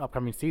this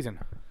upcoming season?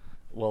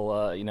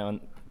 Well, in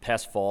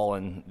past fall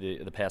and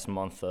the past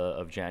month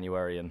of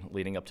January and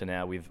leading up to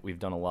now, we've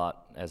done a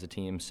lot as a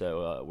team.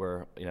 So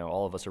we're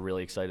all of us are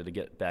really excited to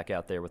get back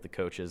out there with the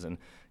coaches and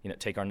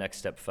take our next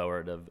step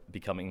forward of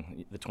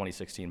becoming the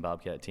 2016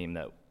 Bobcat team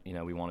that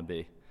we want to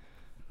be.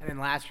 And then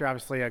last year,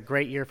 obviously, a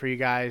great year for you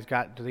guys.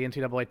 Got to the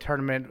NCAA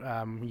tournament.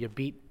 You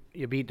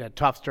beat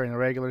Tufts during the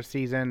regular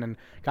season and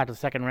got to the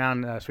second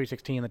round, Sweet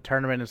 16 in the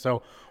tournament. And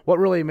so, what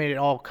really made it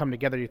all come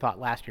together, you thought,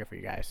 last year for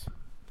you guys?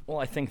 Well,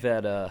 I think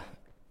that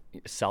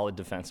solid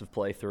defensive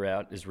play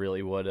throughout is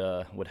really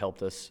what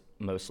helped us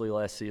mostly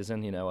last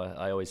season.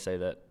 I always say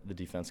that the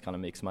defense kind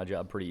of makes my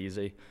job pretty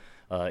easy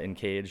in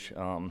cage.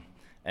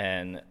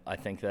 And I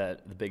think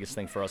that the biggest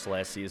thing for us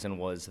last season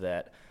was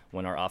that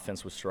when our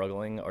offense was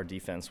struggling, our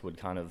defense would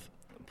kind of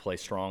play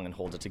strong and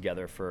hold it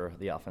together for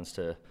the offense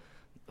to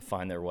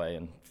find their way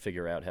and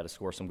figure out how to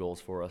score some goals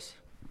for us.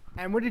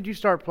 And when did you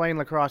start playing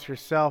lacrosse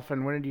yourself,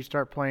 and when did you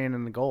start playing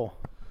in the goal?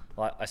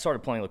 Well, I started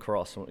playing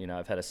lacrosse.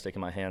 I've had a stick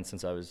in my hand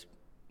since I was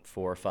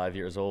 4 or 5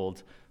 years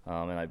old,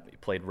 and I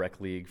played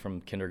rec league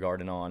from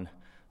kindergarten on.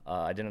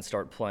 I didn't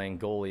start playing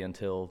goalie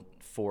until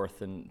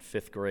 4th and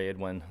 5th grade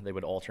when they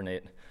would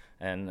alternate.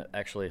 And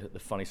actually, the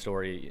funny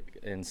story,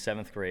 in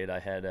 7th grade, I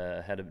had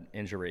an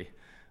injury,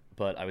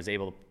 but I was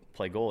able to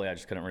play goalie. I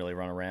just couldn't really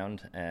run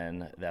around,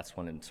 and that's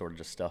when it sort of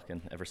just stuck.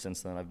 And ever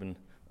since then, I've been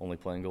only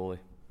playing goalie.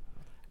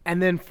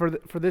 And then for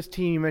this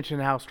team, you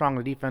mentioned how strong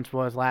the defense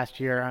was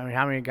last year. I mean,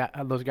 how many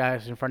of those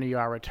guys in front of you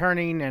are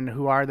returning, and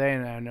who are they,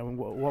 and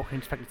what can you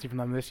expect to see from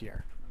them this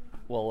year?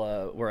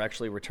 Well, we're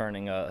actually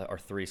returning our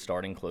 3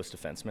 starting close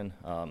defensemen,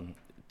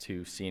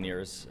 2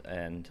 seniors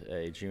and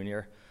a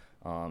junior.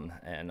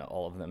 And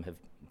all of them have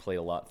played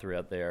a lot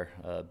throughout their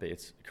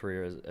Bates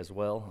career as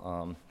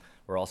well.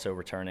 We're also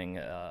returning,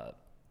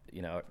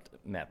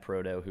 Matt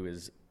Proto, who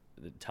is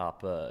the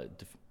top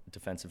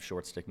defensive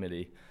short stick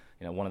midi,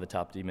 one of the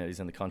top D middies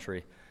in the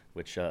country,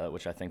 which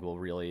I think will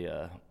really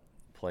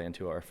play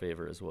into our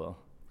favor as well.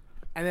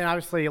 And then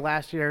obviously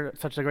last year,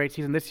 such a great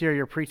season. This year,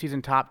 your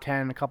preseason top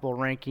 10, a couple of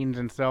rankings,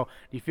 and so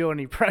do you feel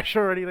any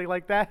pressure or anything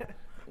like that?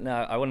 No,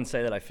 I wouldn't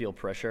say that I feel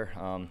pressure.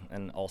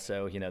 And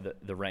also,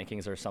 the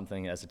rankings are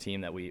something as a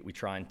team that we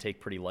try and take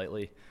pretty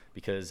lightly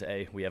because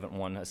A, we haven't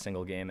won a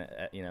single game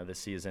this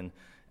season,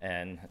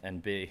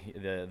 and B,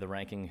 the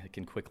ranking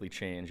can quickly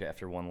change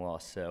after one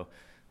loss. So,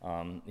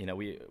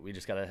 we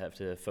just have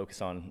to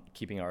focus on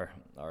keeping our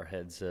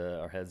heads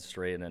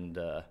straight and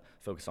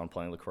focus on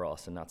playing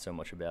lacrosse and not so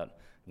much about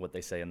what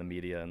they say in the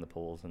media and the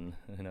polls and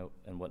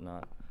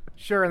whatnot.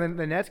 Sure, and then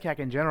the NESCAC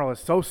in general is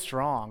so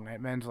strong at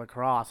men's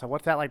lacrosse. So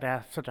what's that like to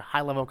have such a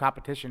high-level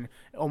competition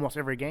almost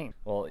every game?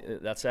 Well,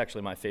 that's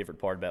actually my favorite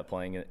part about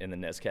playing in the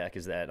NESCAC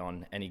is that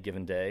on any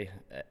given day,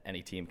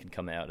 any team can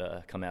come out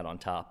on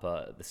top.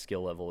 The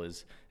skill level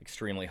is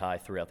extremely high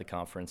throughout the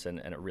conference, and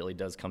it really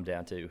does come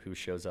down to who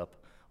shows up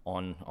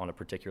on a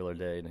particular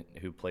day and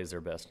who plays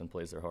their best and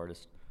plays their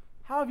hardest.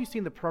 How have you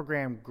seen the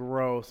program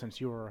grow since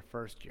you were a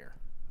first year?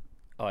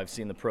 Oh, I've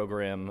seen the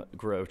program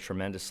grow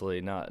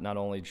tremendously, not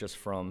only just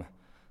from,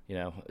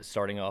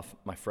 starting off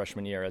my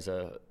freshman year as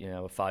a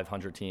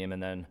 500 team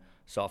and then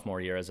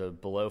sophomore year as a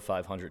below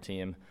 500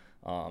 team.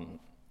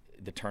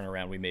 The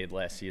turnaround we made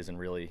last season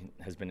really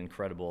has been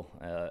incredible,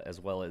 as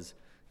well as,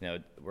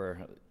 we're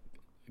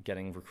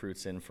getting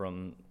recruits in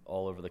from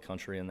all over the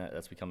country, and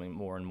that's becoming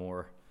more and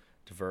more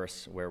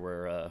diverse where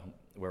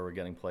we're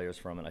getting players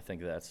from, and I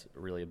think that's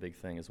really a big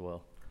thing as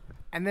well.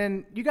 And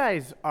then you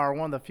guys are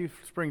one of the few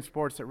spring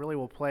sports that really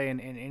will play in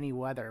any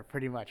weather,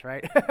 pretty much,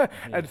 right?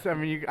 And so,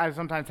 you guys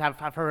sometimes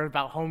have heard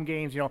about home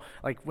games,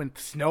 like when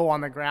snow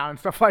on the ground and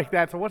stuff like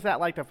that. So what's that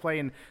like to play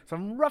in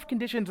some rough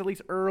conditions, at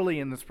least early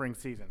in the spring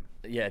season?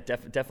 Yeah,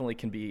 definitely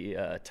can be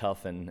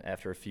tough. And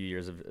after a few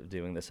years of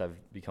doing this, I've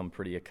become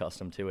pretty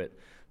accustomed to it.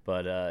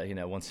 But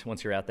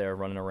once you're out there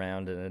running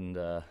around,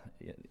 and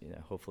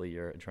hopefully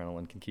your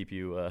adrenaline can keep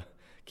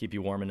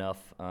you warm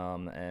enough.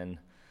 And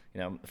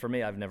for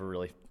me, I've never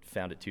really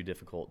found it too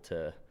difficult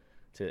to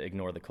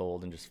ignore the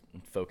cold and just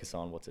focus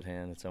on what's at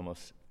hand. It's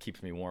almost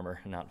keeps me warmer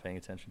and not paying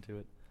attention to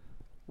it.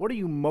 What are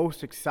you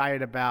most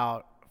excited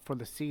about for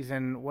the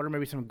season. What are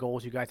maybe some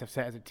goals you guys have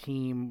set as a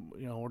team,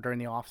 during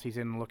the off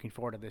season, looking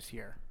forward to this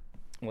year?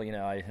 Well,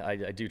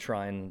 I do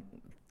try and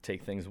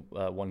take things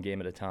one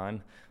game at a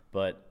time,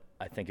 but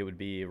I think it would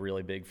be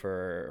really big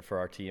for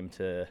our team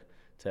to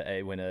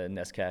A, win a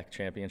NESCAC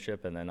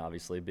championship, and then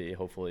obviously B,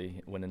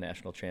 hopefully win a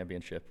national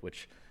championship,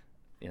 which,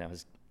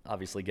 is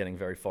obviously getting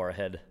very far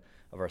ahead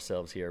of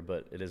ourselves here,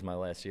 but it is my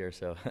last year,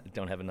 so I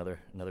don't have another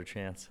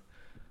chance.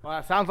 Well,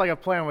 that sounds like a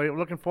plan. We're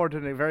looking forward to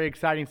a very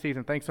exciting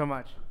season. Thanks so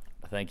much.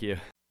 Thank you.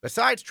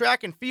 Besides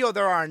track and field,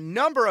 there are a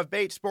number of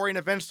Bates sporting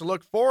events to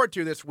look forward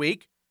to this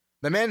week.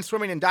 The men's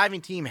swimming and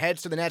diving team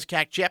heads to the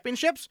NESCAC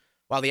Championships,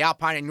 while the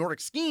Alpine and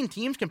Nordic skiing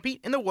teams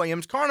compete in the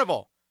Williams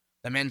Carnival.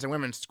 The men's and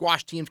women's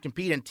squash teams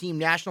compete in team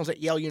nationals at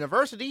Yale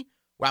University,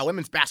 while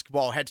women's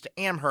basketball heads to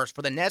Amherst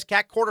for the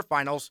NESCAC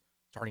quarterfinals,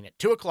 starting at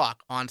 2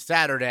 o'clock on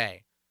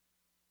Saturday.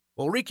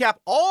 We'll recap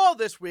all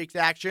this week's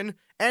action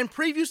and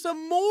preview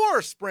some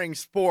more spring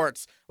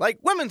sports like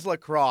women's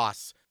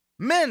lacrosse,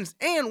 men's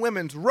and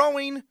women's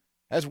rowing,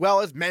 as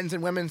well as men's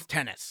and women's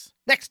tennis.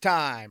 Next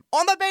time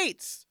on the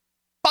Bates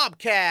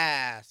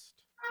Bobcast.